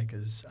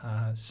policymakers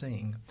are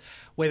seeing.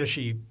 Whether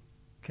she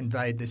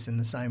conveyed this in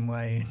the same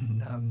way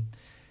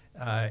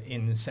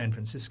in San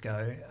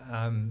Francisco,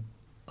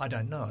 I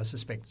don't know. I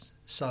suspect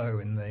so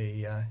in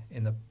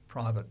the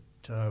private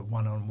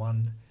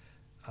one-on-one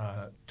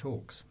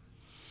talks.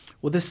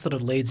 Well, this sort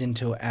of leads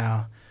into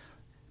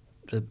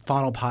the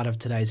final part of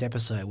today's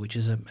episode, which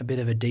is a bit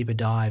of a deeper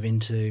dive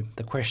into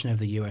the question of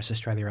the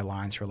US-Australia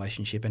alliance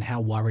relationship and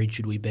how worried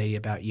should we be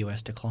about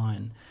US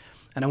decline.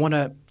 And I want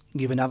to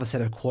give another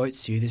set of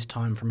quotes to you, this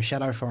time from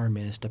Shadow Foreign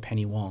Minister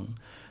Penny Wong,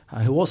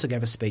 who also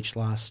gave a speech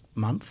last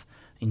month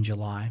in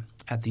July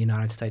at the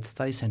United States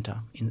Study Centre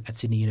at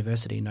Sydney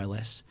University, no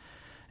less.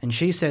 And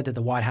she said that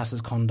the White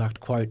House's conduct,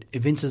 quote,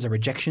 evinces a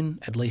rejection,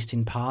 at least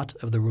in part,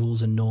 of the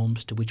rules and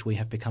norms to which we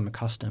have become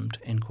accustomed,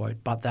 end quote,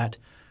 but that,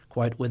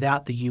 quote,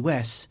 without the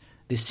US,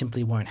 this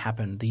simply won't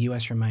happen. The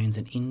US remains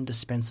an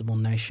indispensable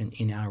nation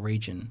in our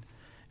region.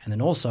 And then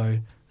also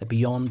that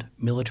beyond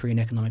military and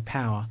economic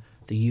power,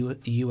 the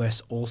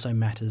US also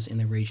matters in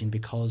the region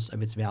because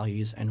of its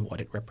values and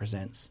what it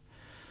represents.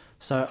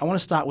 So I want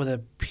to start with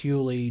a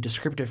purely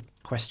descriptive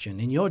question.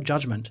 In your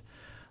judgment,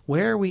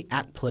 where are we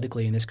at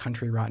politically in this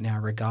country right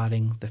now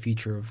regarding the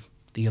future of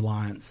the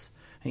alliance?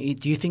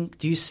 Do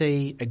you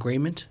see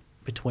agreement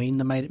between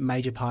the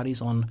major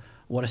parties on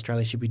what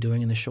Australia should be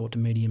doing in the short to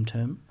medium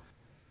term?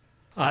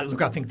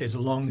 Look, I think there's a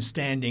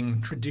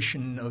long-standing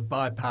tradition of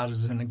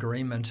bipartisan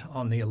agreement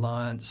on the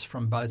alliance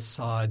from both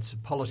sides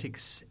of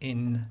politics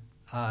in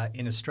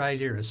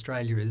Australia.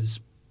 Australia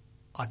is,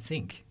 I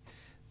think,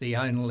 the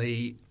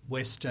only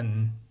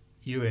Western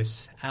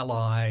US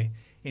ally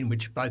in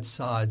which both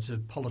sides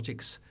of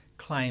politics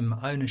claim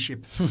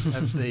ownership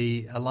of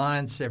the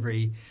alliance.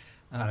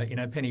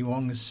 Penny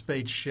Wong's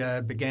speech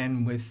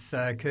began with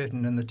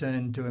Curtin and the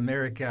turn to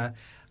America.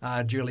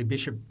 Julie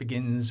Bishop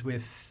begins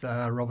with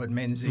Robert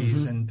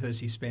Menzies and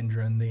Percy Spender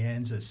and the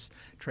ANZUS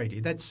Treaty.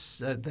 That's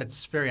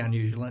very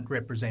unusual and it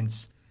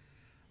represents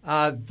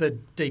the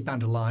deep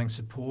underlying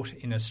support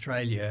in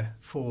Australia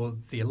for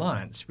the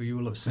alliance. We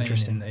will have seen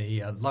in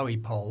the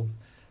Lowy poll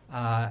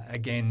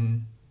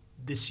again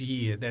this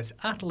year, there's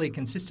utterly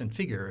consistent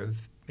figure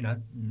of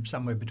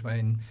somewhere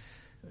between,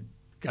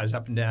 goes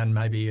up and down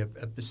maybe a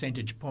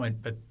percentage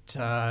point, but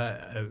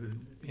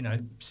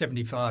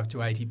 75 to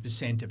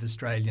 80% of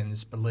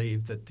Australians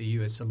believe that the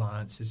US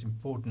alliance is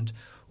important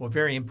or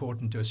very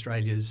important to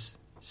Australia's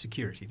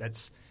security.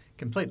 That's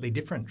completely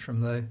different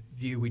from the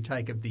view we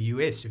take of the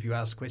US. If you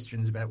ask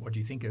questions about what do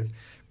you think of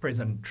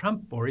President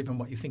Trump or even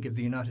what you think of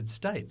the United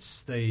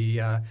States,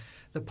 the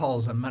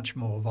polls are much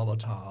more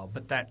volatile.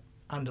 But that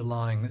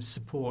underlying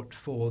support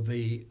for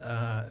the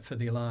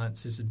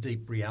alliance is a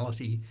deep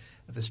reality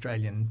of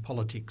Australian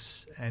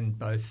politics, and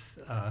both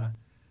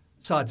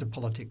sides of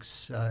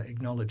politics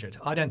acknowledge it.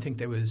 I don't think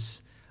there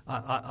was.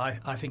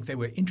 I think there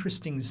were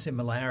interesting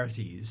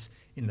similarities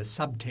in the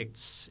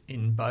subtexts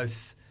in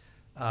both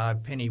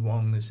Penny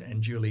Wong's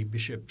and Julie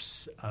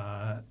Bishop's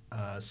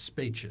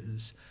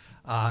speeches.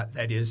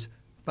 That is,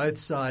 both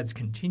sides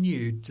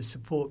continued to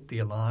support the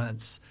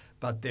alliance,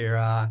 but there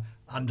are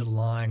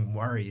underlying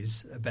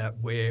worries about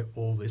where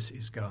all this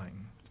is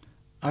going.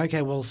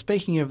 Okay, well,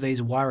 speaking of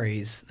these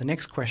worries, the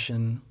next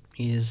question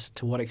is,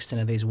 to what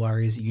extent are these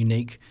worries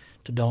unique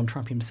to Donald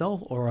Trump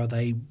himself, or are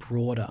they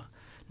broader?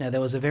 Now, there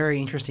was a very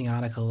interesting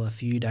article a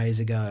few days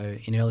ago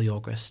in early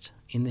August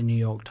in the New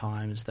York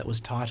Times that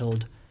was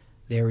titled,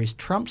 "There is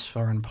Trump's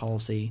foreign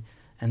policy,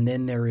 and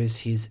then there is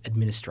his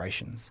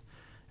administration's."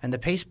 And the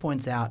piece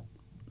points out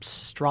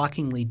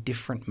strikingly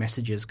different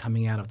messages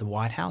coming out of the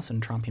White House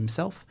and Trump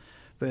himself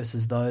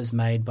versus those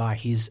made by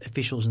his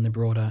officials in the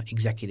broader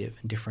executive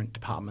and different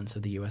departments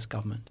of the US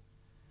government.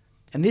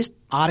 And this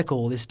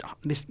article, this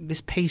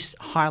piece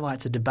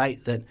highlights a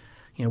debate that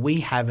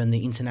we have in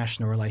the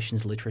international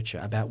relations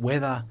literature about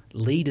whether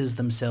leaders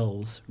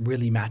themselves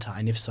really matter,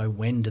 and if so,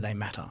 when do they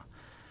matter?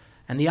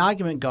 And the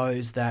argument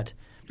goes that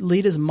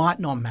leaders might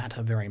not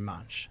matter very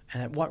much,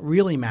 and that what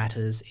really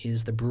matters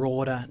is the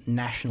broader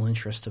national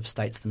interests of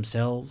states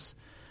themselves,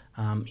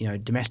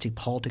 domestic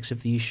politics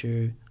of the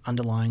issue,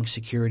 underlying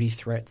security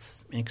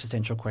threats,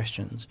 existential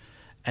questions,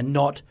 and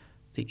not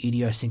the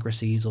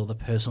idiosyncrasies or the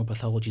personal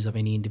pathologies of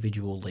any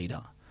individual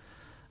leader.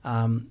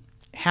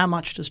 How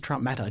much does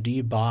Trump matter? Do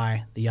you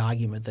buy the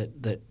argument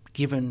that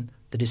given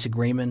the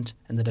disagreement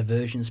and the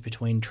diversions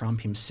between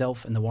Trump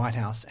himself and the White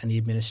House and the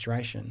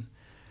administration,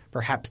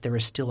 perhaps there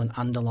is still an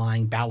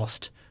underlying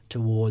ballast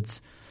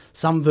towards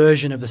some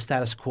version of the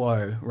status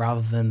quo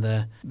rather than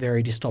the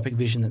very dystopic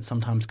vision that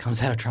sometimes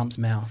comes out of Trump's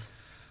mouth?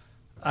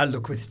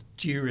 Look, with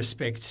due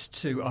respect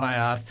to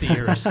IR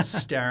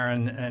theorists,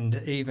 Darren,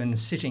 and even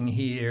sitting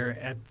here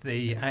at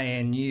the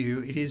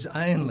ANU, it is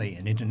only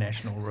an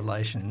international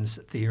relations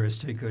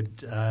theorist who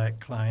could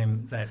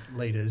claim that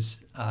leaders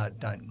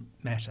don't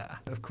matter.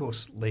 Of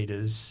course,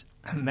 leaders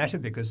matter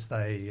because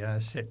they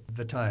set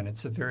the tone.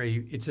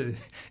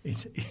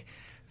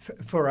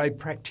 For a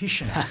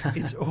practitioner,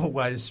 it's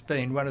always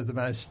been one of the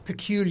most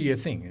peculiar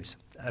things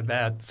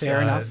about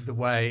the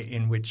way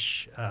in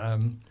which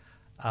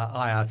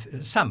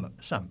some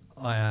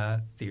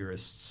IR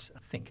theorists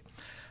think.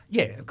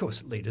 Yeah, of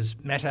course, leaders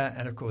matter,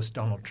 and of course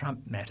Donald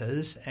Trump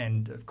matters,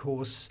 and of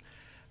course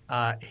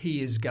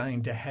he is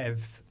going to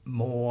have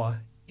more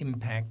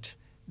impact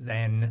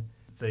than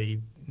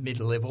the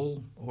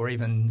mid-level or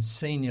even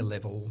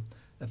senior-level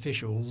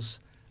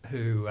officials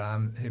who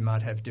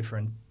might have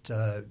different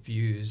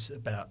views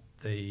about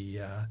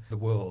the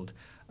world.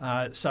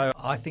 So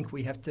I think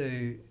we have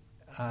to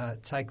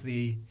take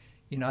the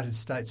United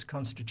States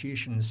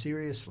Constitution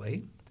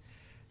seriously,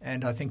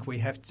 and I think we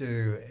have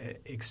to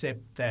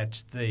accept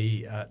that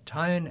the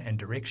tone and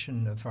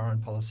direction of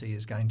foreign policy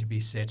is going to be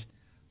set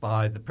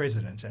by the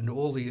President. And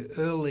all the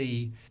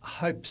early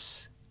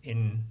hopes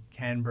in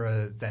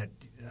Canberra that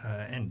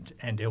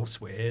and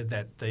elsewhere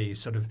that the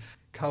sort of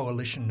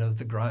coalition of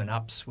the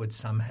grown-ups would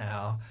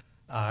somehow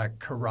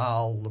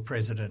corral the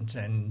president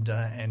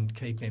and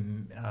keep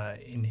him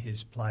in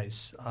his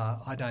place.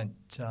 I don't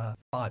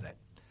buy that.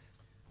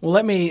 Well,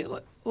 let me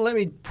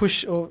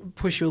push you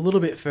a little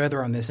bit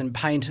further on this and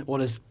paint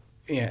what is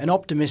an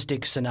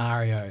optimistic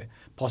scenario,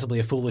 possibly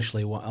a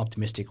foolishly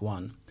optimistic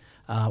one,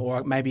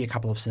 or maybe a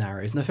couple of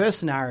scenarios. And the first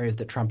scenario is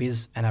that Trump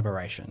is an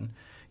aberration,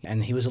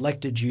 and he was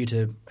elected due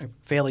to a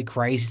fairly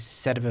crazy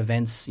set of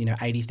events.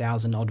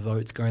 80,000 odd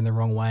votes going the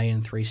wrong way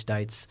in 3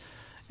 states.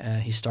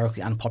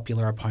 Historically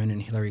unpopular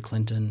opponent Hillary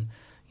Clinton,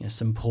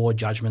 some poor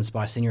judgments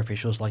by senior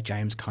officials like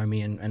James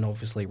Comey and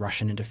obviously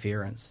Russian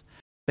interference.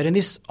 But in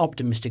this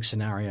optimistic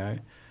scenario,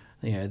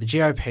 the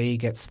GOP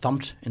gets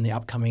thumped in the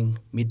upcoming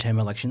midterm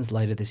elections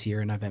later this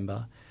year in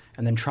November,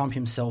 and then Trump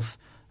himself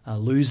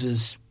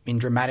loses in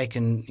dramatic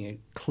and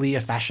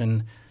clear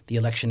fashion the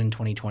election in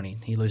 2020.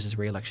 He loses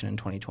re-election in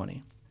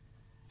 2020.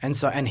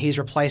 And he's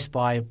replaced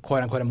by,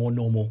 quote unquote, a more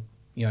normal,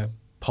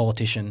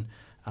 politician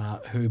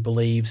who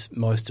believes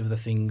most of the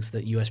things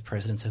that US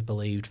presidents have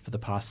believed for the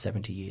past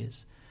 70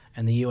 years.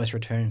 And the US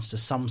returns to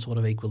some sort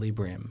of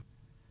equilibrium.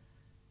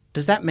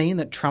 Does that mean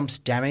that Trump's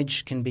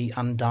damage can be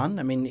undone?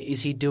 I mean,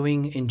 is he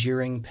doing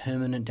enduring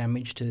permanent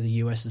damage to the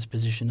US's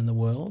position in the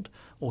world?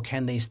 Or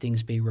can these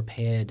things be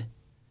repaired?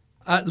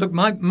 Look,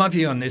 my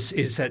view on this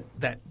is that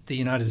the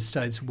United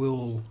States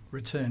will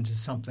return to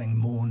something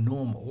more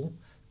normal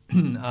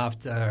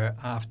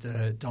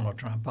after Donald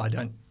Trump.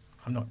 I'm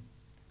not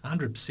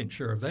 100%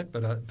 sure of that,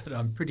 but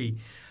I'm pretty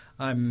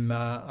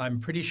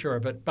sure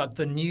of it. But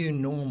the new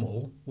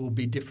normal will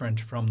be different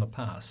from the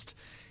past.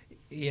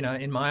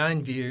 In my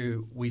own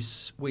view,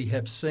 we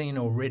have seen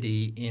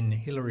already in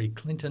Hillary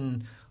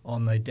Clinton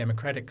on the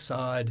Democratic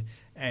side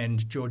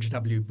and George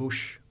W.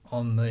 Bush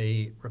on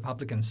the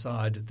Republican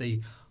side the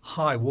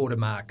high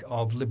watermark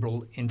of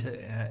liberal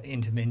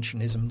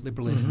interventionism,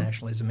 liberal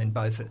internationalism in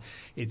both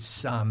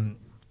its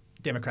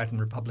Democrat and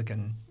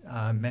Republican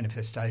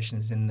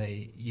manifestations in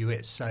the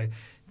US. So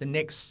the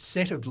next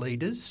set of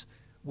leaders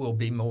will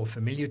be more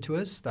familiar to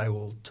us. They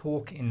will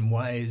talk in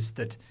ways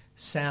that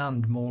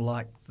sound more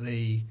like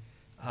the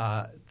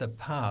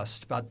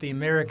past, but the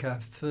America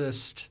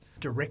First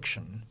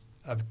direction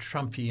of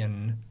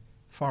Trumpian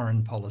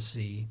foreign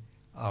policy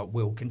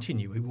will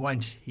continue. We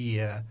won't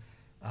hear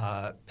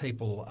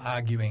people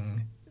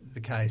arguing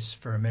the case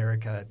for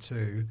America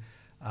to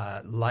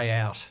lay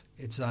out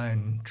its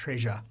own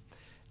treasure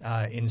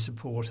in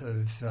support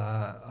of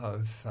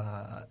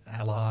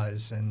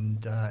allies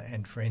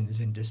and friends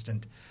in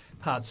distant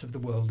parts of the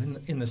world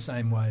in the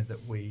same way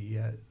that we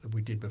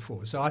did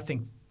before. So I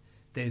think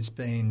there's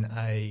been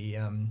a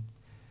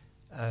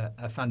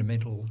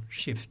fundamental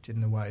shift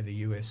in the way the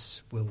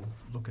US will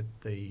look at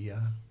the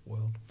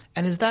world.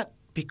 And is that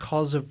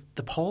because of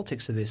the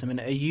politics of this? I mean,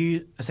 are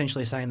you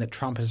essentially saying that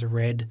Trump has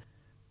read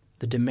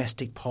the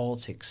domestic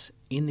politics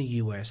in the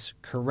US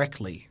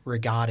correctly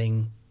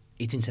regarding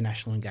its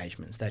international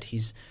engagements, that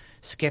his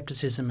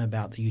scepticism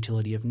about the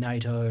utility of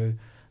NATO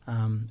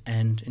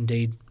and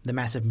indeed the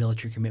massive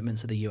military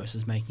commitments that the US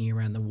is making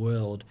around the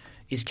world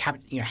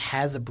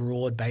has a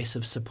broad base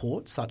of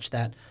support such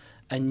that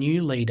a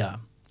new leader,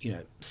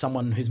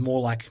 someone who's more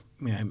like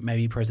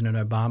maybe President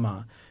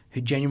Obama,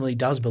 who genuinely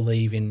does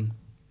believe in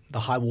the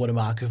high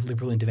watermark of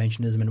liberal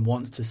interventionism and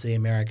wants to see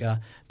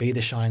America be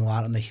the shining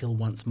light on the hill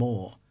once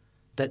more,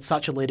 that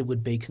such a leader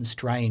would be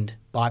constrained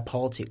by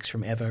politics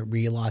from ever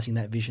realising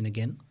that vision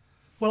again?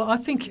 Well, I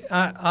think,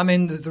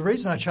 the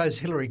reason I chose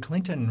Hillary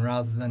Clinton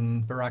rather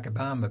than Barack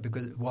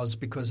Obama was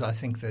because I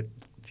think that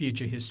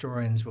future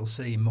historians will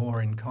see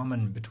more in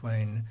common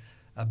between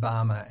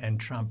Obama and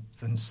Trump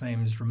than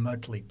seems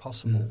remotely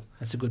possible.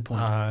 That's a good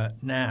point.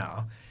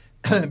 Now,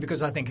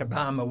 because I think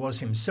Obama was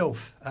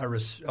himself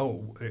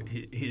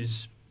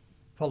his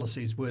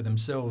policies were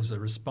themselves a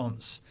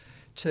response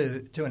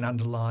to an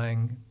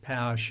underlying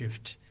power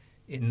shift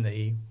in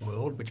the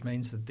world, which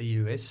means that the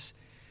US,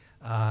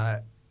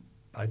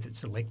 both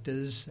its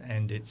electors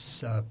and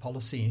its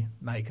policy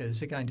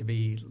makers, are going to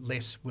be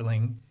less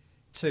willing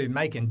to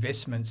make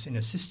investments in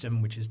a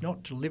system which is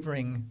not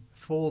delivering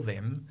for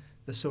them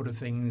the sort of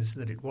things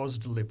that it was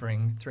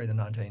delivering through the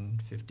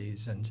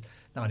 1950s and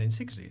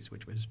 1960s,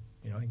 which was,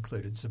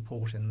 included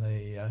support in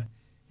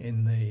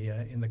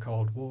the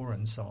Cold War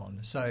and so on.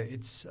 So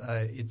it's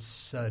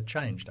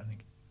changed, I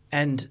think.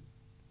 And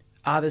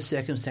are there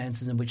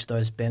circumstances in which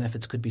those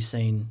benefits could be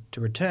seen to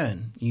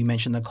return? You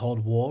mentioned the Cold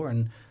War,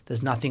 and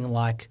there's nothing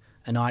like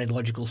an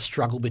ideological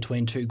struggle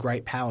between two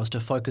great powers to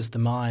focus the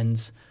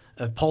minds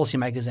of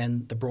policymakers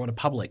and the broader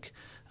public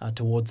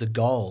towards a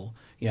goal.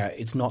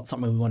 It's not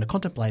something we want to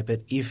contemplate,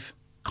 but if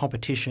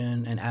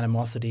competition and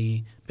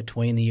animosity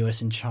between the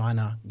US and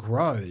China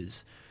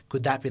grows,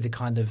 could that be the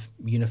kind of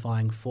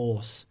unifying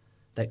force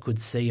that could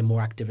see a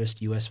more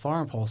activist US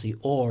foreign policy,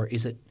 or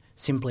is it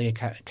simply a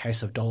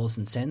case of dollars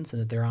and cents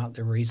and that there aren't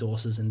the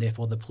resources and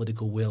therefore the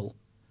political will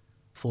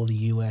for the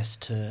US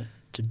to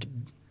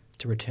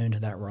return to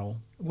that role?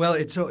 Well,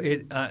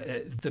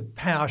 the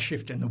power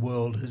shift in the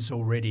world has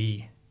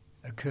already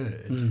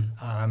occurred,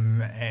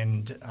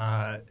 and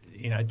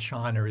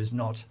China is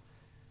not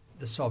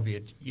the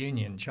Soviet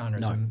Union. China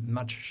is No. a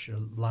much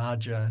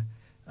larger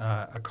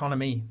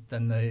economy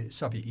than the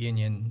Soviet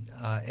Union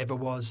ever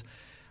was.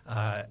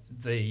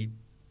 The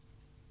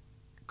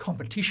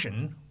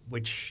competition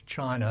which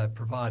China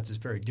provides is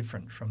very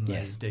different from the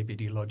Yes. deep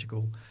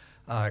ideological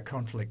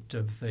conflict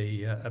of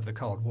the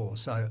Cold War.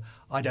 So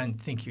I don't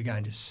think you're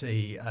going to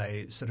see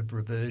a sort of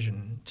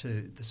reversion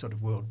to the sort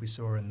of world we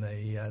saw in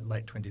the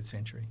late 20th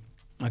century.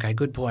 Okay,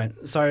 good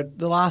point. So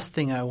the last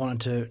thing I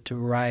wanted to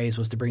raise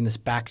was to bring this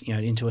back,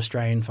 into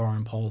Australian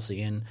foreign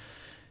policy and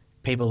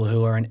people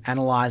who are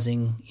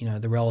analysing,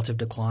 the relative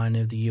decline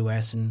of the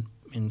US and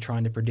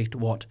trying to predict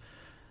what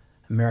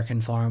American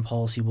foreign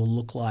policy will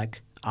look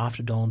like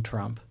after Donald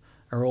Trump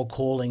are all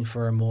calling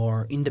for a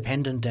more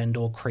independent and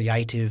or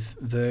creative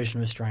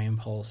version of Australian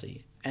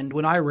policy. And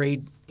when I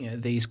read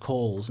these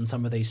calls and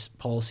some of these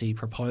policy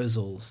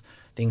proposals,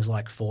 things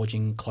like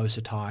forging closer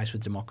ties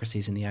with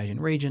democracies in the Asian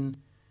region,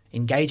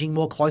 engaging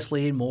more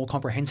closely and more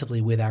comprehensively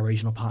with our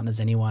regional partners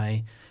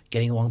anyway,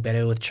 getting along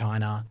better with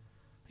China,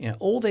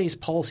 all these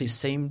policies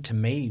seem to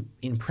me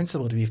in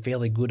principle to be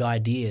fairly good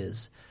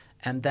ideas,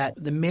 and that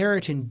the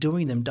merit in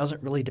doing them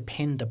doesn't really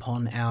depend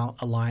upon our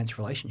alliance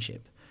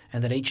relationship,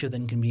 and that each of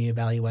them can be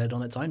evaluated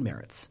on its own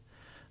merits.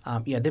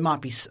 There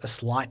might be a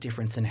slight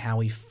difference in how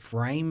we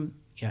frame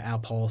our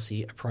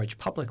policy approach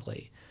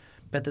publicly,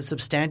 but the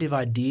substantive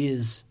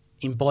ideas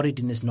embodied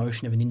in this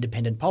notion of an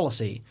independent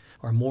policy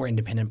or a more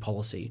independent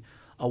policy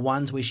are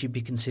ones we should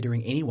be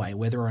considering anyway,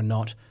 whether or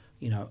not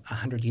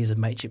 100 years of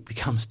mateship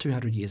becomes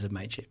 200 years of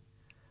mateship.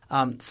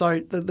 So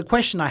the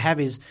question I have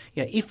is,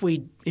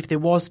 if there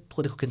was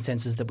political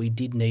consensus that we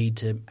did need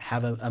to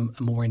have a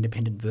more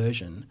independent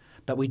version,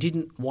 but we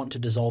didn't want to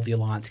dissolve the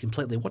alliance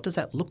completely, what does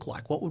that look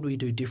like? What would we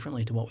do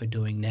differently to what we're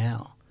doing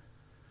now?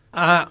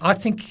 I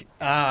think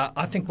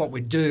what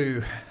we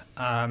do.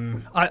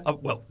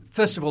 Well,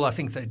 first of all, I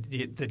think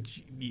that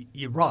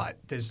you're right.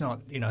 There's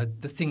not,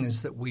 the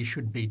things that we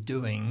should be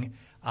doing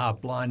are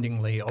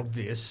blindingly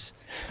obvious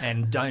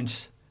and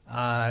don't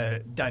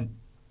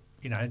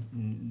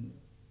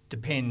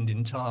depend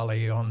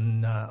entirely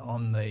on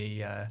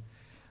the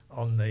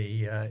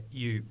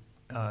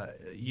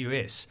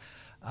US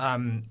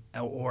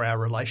or our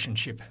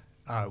relationship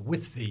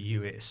with the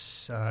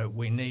US.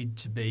 We need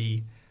to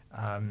be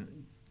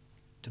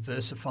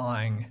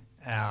diversifying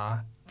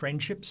our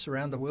friendships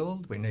around the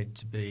world. We need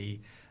to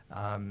be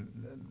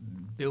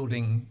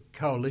building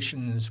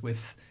coalitions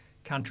with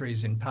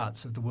countries in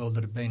parts of the world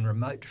that have been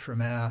remote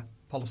from our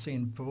policy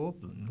in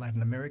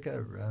Latin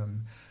America,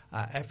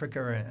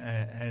 Africa,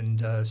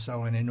 and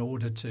so on, in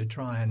order to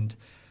try and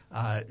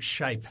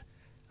shape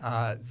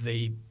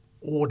the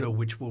order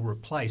which will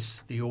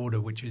replace the order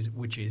which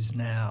is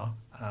now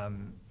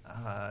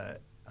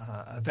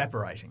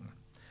evaporating.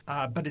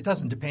 But it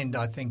doesn't depend,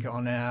 I think,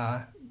 on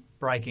our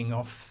breaking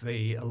off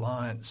the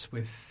alliance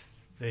with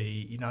the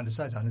United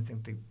States. I don't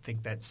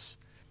think that's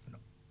an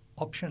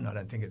option. I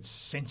don't think it's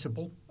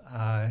sensible.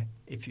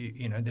 If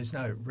there's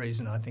no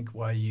reason, I think,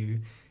 why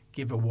you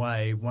give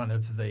away one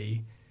of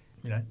the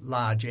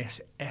large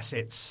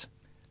assets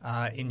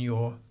in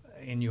your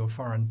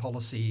foreign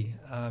policy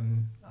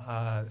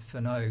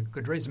for no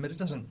good reason. But it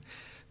doesn't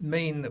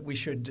mean that we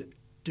should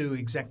do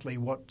exactly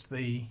what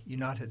the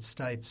United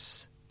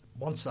States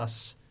wants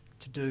us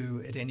to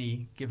do at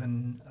any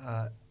given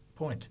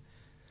point.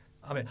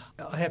 I mean,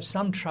 I have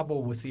some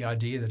trouble with the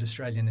idea that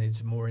Australia needs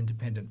a more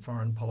independent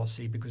foreign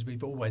policy because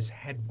we've always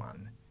had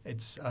one.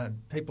 It's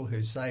people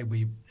who say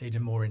we need a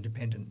more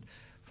independent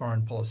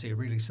foreign policy are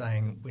really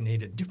saying we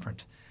need a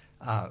different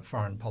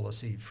foreign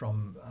policy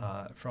from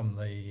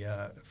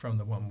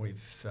the one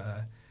we've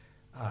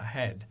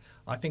had.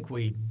 I think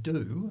we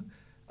do,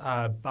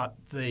 but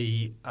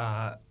the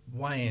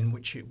way in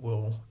which it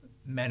will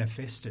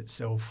manifest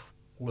itself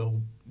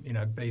will,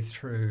 be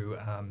through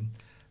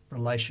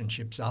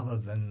relationships other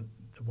than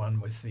the one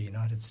with the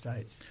United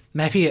States.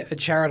 Maybe a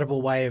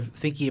charitable way of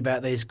thinking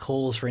about these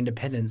calls for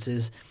independence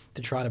is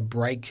to try to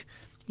break,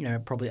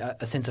 probably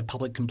a sense of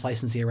public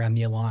complacency around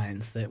the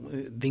alliance, that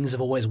things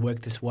have always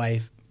worked this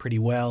way pretty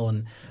well,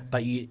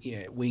 but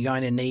we're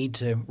going to need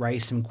to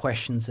raise some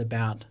questions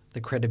about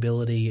the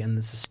credibility and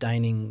the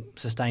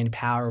sustained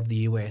power of the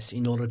US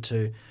in order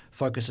to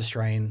focus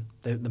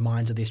the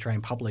minds of the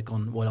Australian public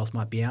on what else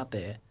might be out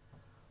there.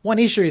 One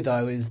issue,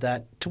 though, is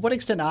that to what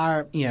extent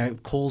are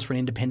calls for an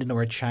independent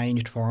or a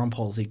changed foreign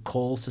policy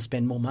calls to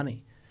spend more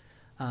money,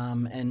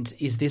 and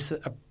is this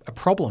a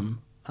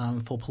problem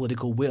for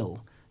political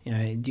will?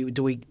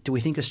 Do we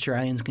think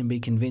Australians can be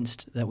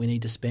convinced that we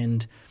need to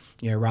spend,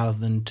 rather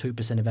than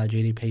 2% of our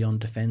GDP on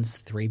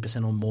defence,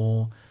 3% or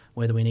more?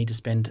 Whether we need to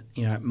spend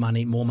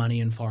more money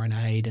in foreign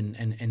aid and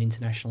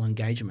international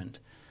engagement,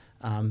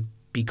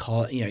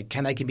 because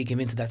can they be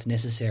convinced that that's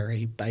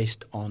necessary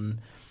based on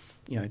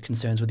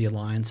concerns with the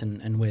alliance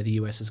and where the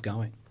US is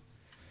going?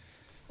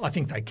 I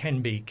think they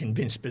can be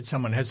convinced, but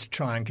someone has to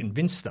try and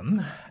convince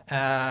them.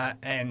 My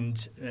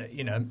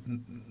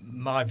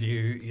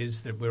view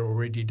is that we're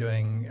already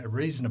doing a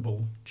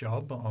reasonable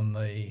job on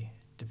the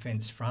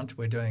defence front.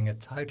 We're doing a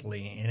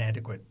totally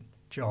inadequate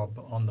job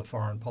on the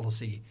foreign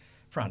policy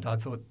front. I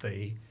thought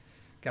the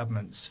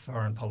government's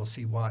foreign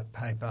policy white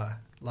paper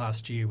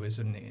last year was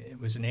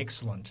an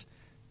excellent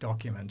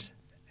document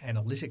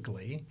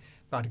analytically,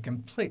 but a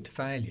complete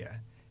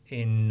failure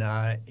in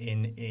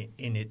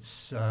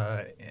its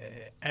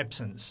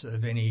absence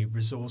of any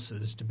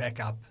resources to back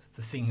up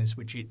the things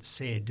which it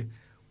said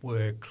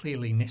were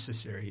clearly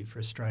necessary for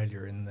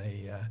Australia in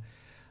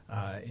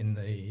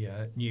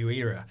the new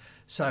era.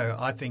 So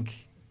I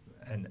think,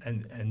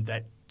 and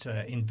that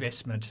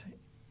investment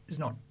is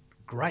not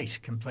great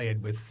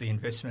compared with the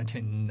investment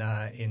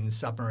in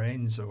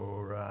submarines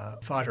or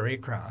fighter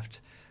aircraft,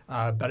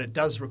 but it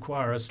does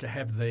require us to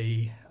have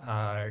the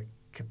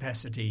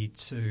capacity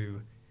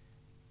to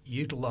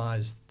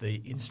utilise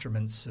the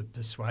instruments of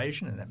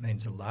persuasion, and that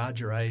means a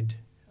larger aid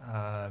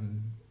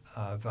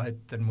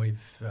vote than we've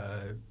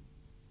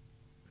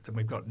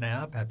got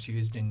now, perhaps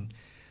used in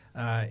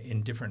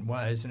different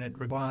ways, and it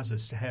requires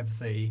us to have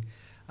the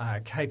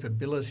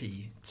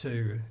capability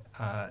to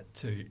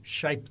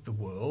shape the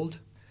world.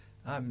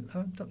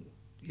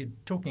 You're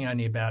talking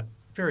only about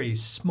very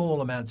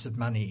small amounts of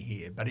money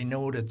here, but in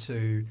order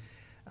to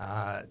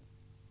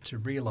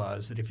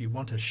realise that if you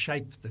want to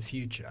shape the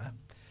future,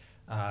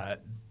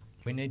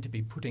 we need to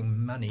be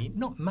putting money,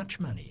 not much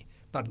money,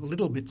 but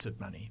little bits of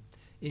money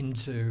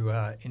into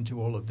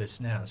all of this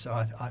now. So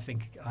I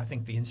think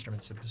the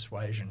instruments of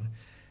persuasion,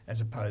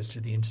 as opposed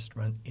to the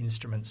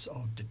instruments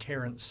of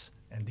deterrence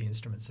and the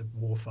instruments of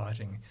war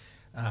fighting,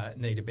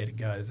 need a better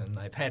go than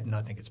they've had, and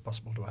I think it's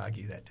possible to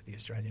argue that to the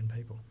Australian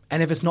people.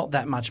 And if it's not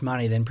that much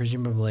money, then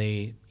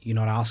presumably you're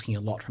not asking a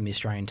lot from the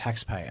Australian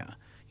taxpayer.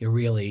 You're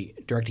really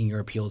directing your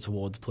appeal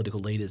towards political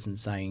leaders and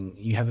saying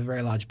you have a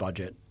very large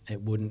budget.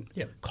 It wouldn't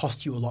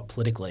cost you a lot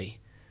politically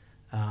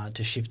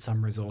to shift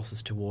some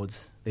resources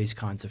towards these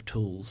kinds of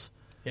tools.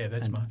 Yeah,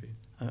 that's my view.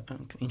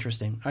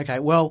 Interesting. Okay,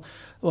 well,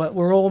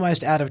 we're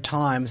almost out of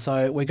time,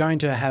 so we're going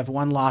to have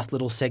one last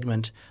little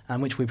segment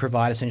which we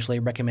provide essentially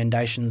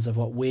recommendations of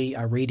what we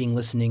are reading,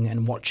 listening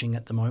and watching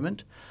at the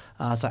moment.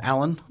 So,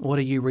 Alan, what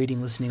are you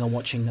reading, listening or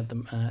watching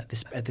at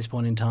this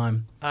point in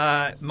time?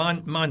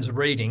 Mine's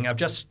reading. I've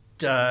just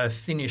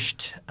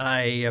finished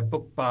a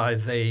book by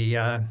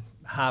the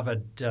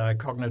Harvard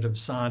cognitive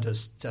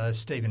scientist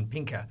Steven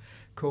Pinker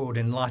called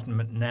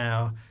Enlightenment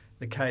Now,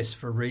 The Case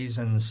for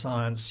Reason,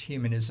 Science,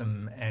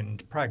 Humanism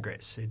and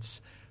Progress.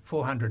 It's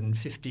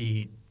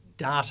 450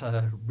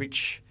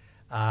 data-rich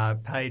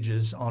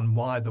pages on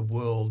why the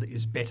world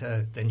is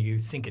better than you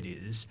think it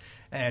is.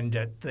 And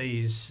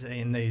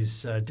in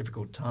these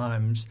difficult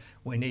times,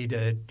 we need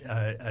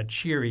a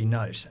cheery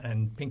note.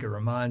 And Pinker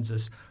reminds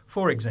us,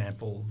 for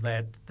example,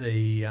 that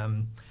the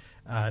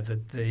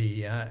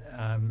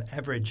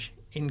average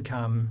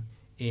income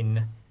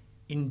in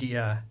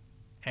India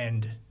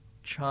and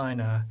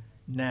China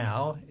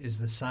now is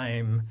the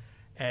same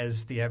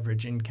as the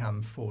average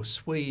income for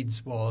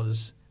Swedes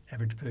was,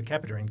 average per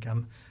capita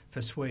income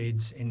for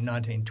Swedes in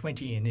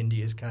 1920 in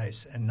India's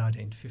case and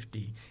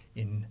 1950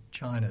 in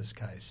China's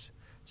case.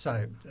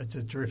 So it's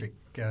a terrific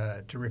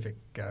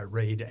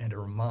read and a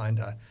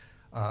reminder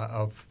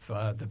of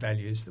the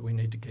values that we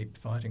need to keep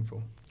fighting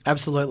for.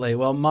 Absolutely.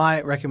 Well,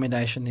 my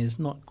recommendation is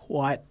not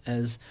quite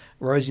as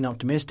rosy and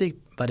optimistic,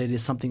 but it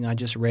is something I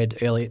just read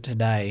earlier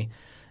today,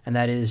 and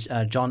that is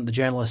the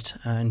journalist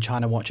and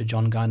China watcher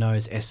John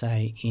Garneau's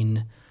essay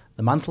in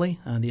The Monthly,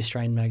 the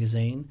Australian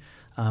magazine,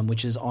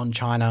 which is on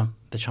China,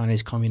 the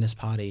Chinese Communist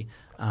Party,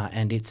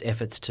 and its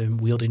efforts to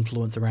wield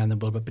influence around the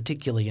world, but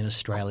particularly in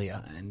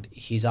Australia. And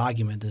his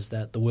argument is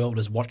that the world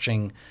is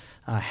watching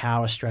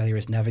how Australia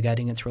is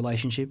navigating its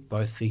relationship,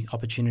 both the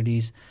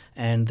opportunities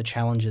and the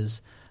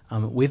challenges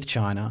with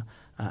China,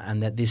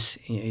 and that this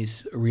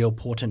is a real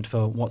portent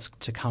for what's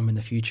to come in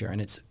the future.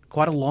 And it's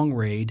quite a long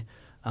read,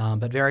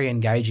 but very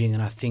engaging,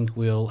 and I think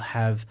will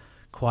have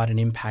quite an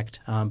impact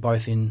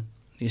both in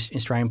the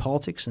Australian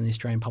politics and the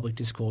Australian public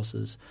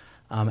discourses,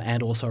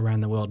 and also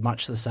around the world,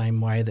 much the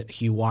same way that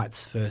Hugh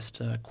White's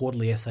first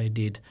quarterly essay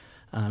did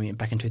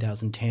back in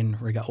 2010,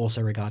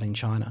 also regarding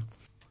China.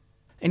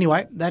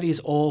 Anyway, that is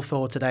all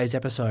for today's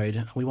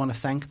episode. We want to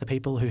thank the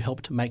people who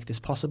helped make this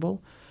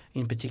possible,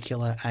 in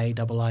particular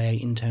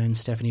AIIA intern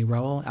Stephanie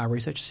Rowell, our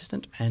research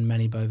assistant, and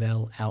Manny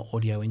Bovell, our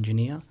audio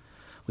engineer.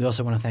 We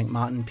also want to thank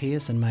Martin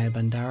Pearce and Maya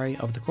Bandari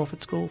of the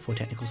Crawford School for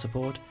technical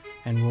support,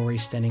 and Rory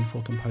Stenning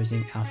for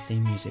composing our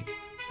theme music.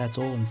 That's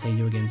all, and see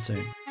you again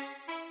soon.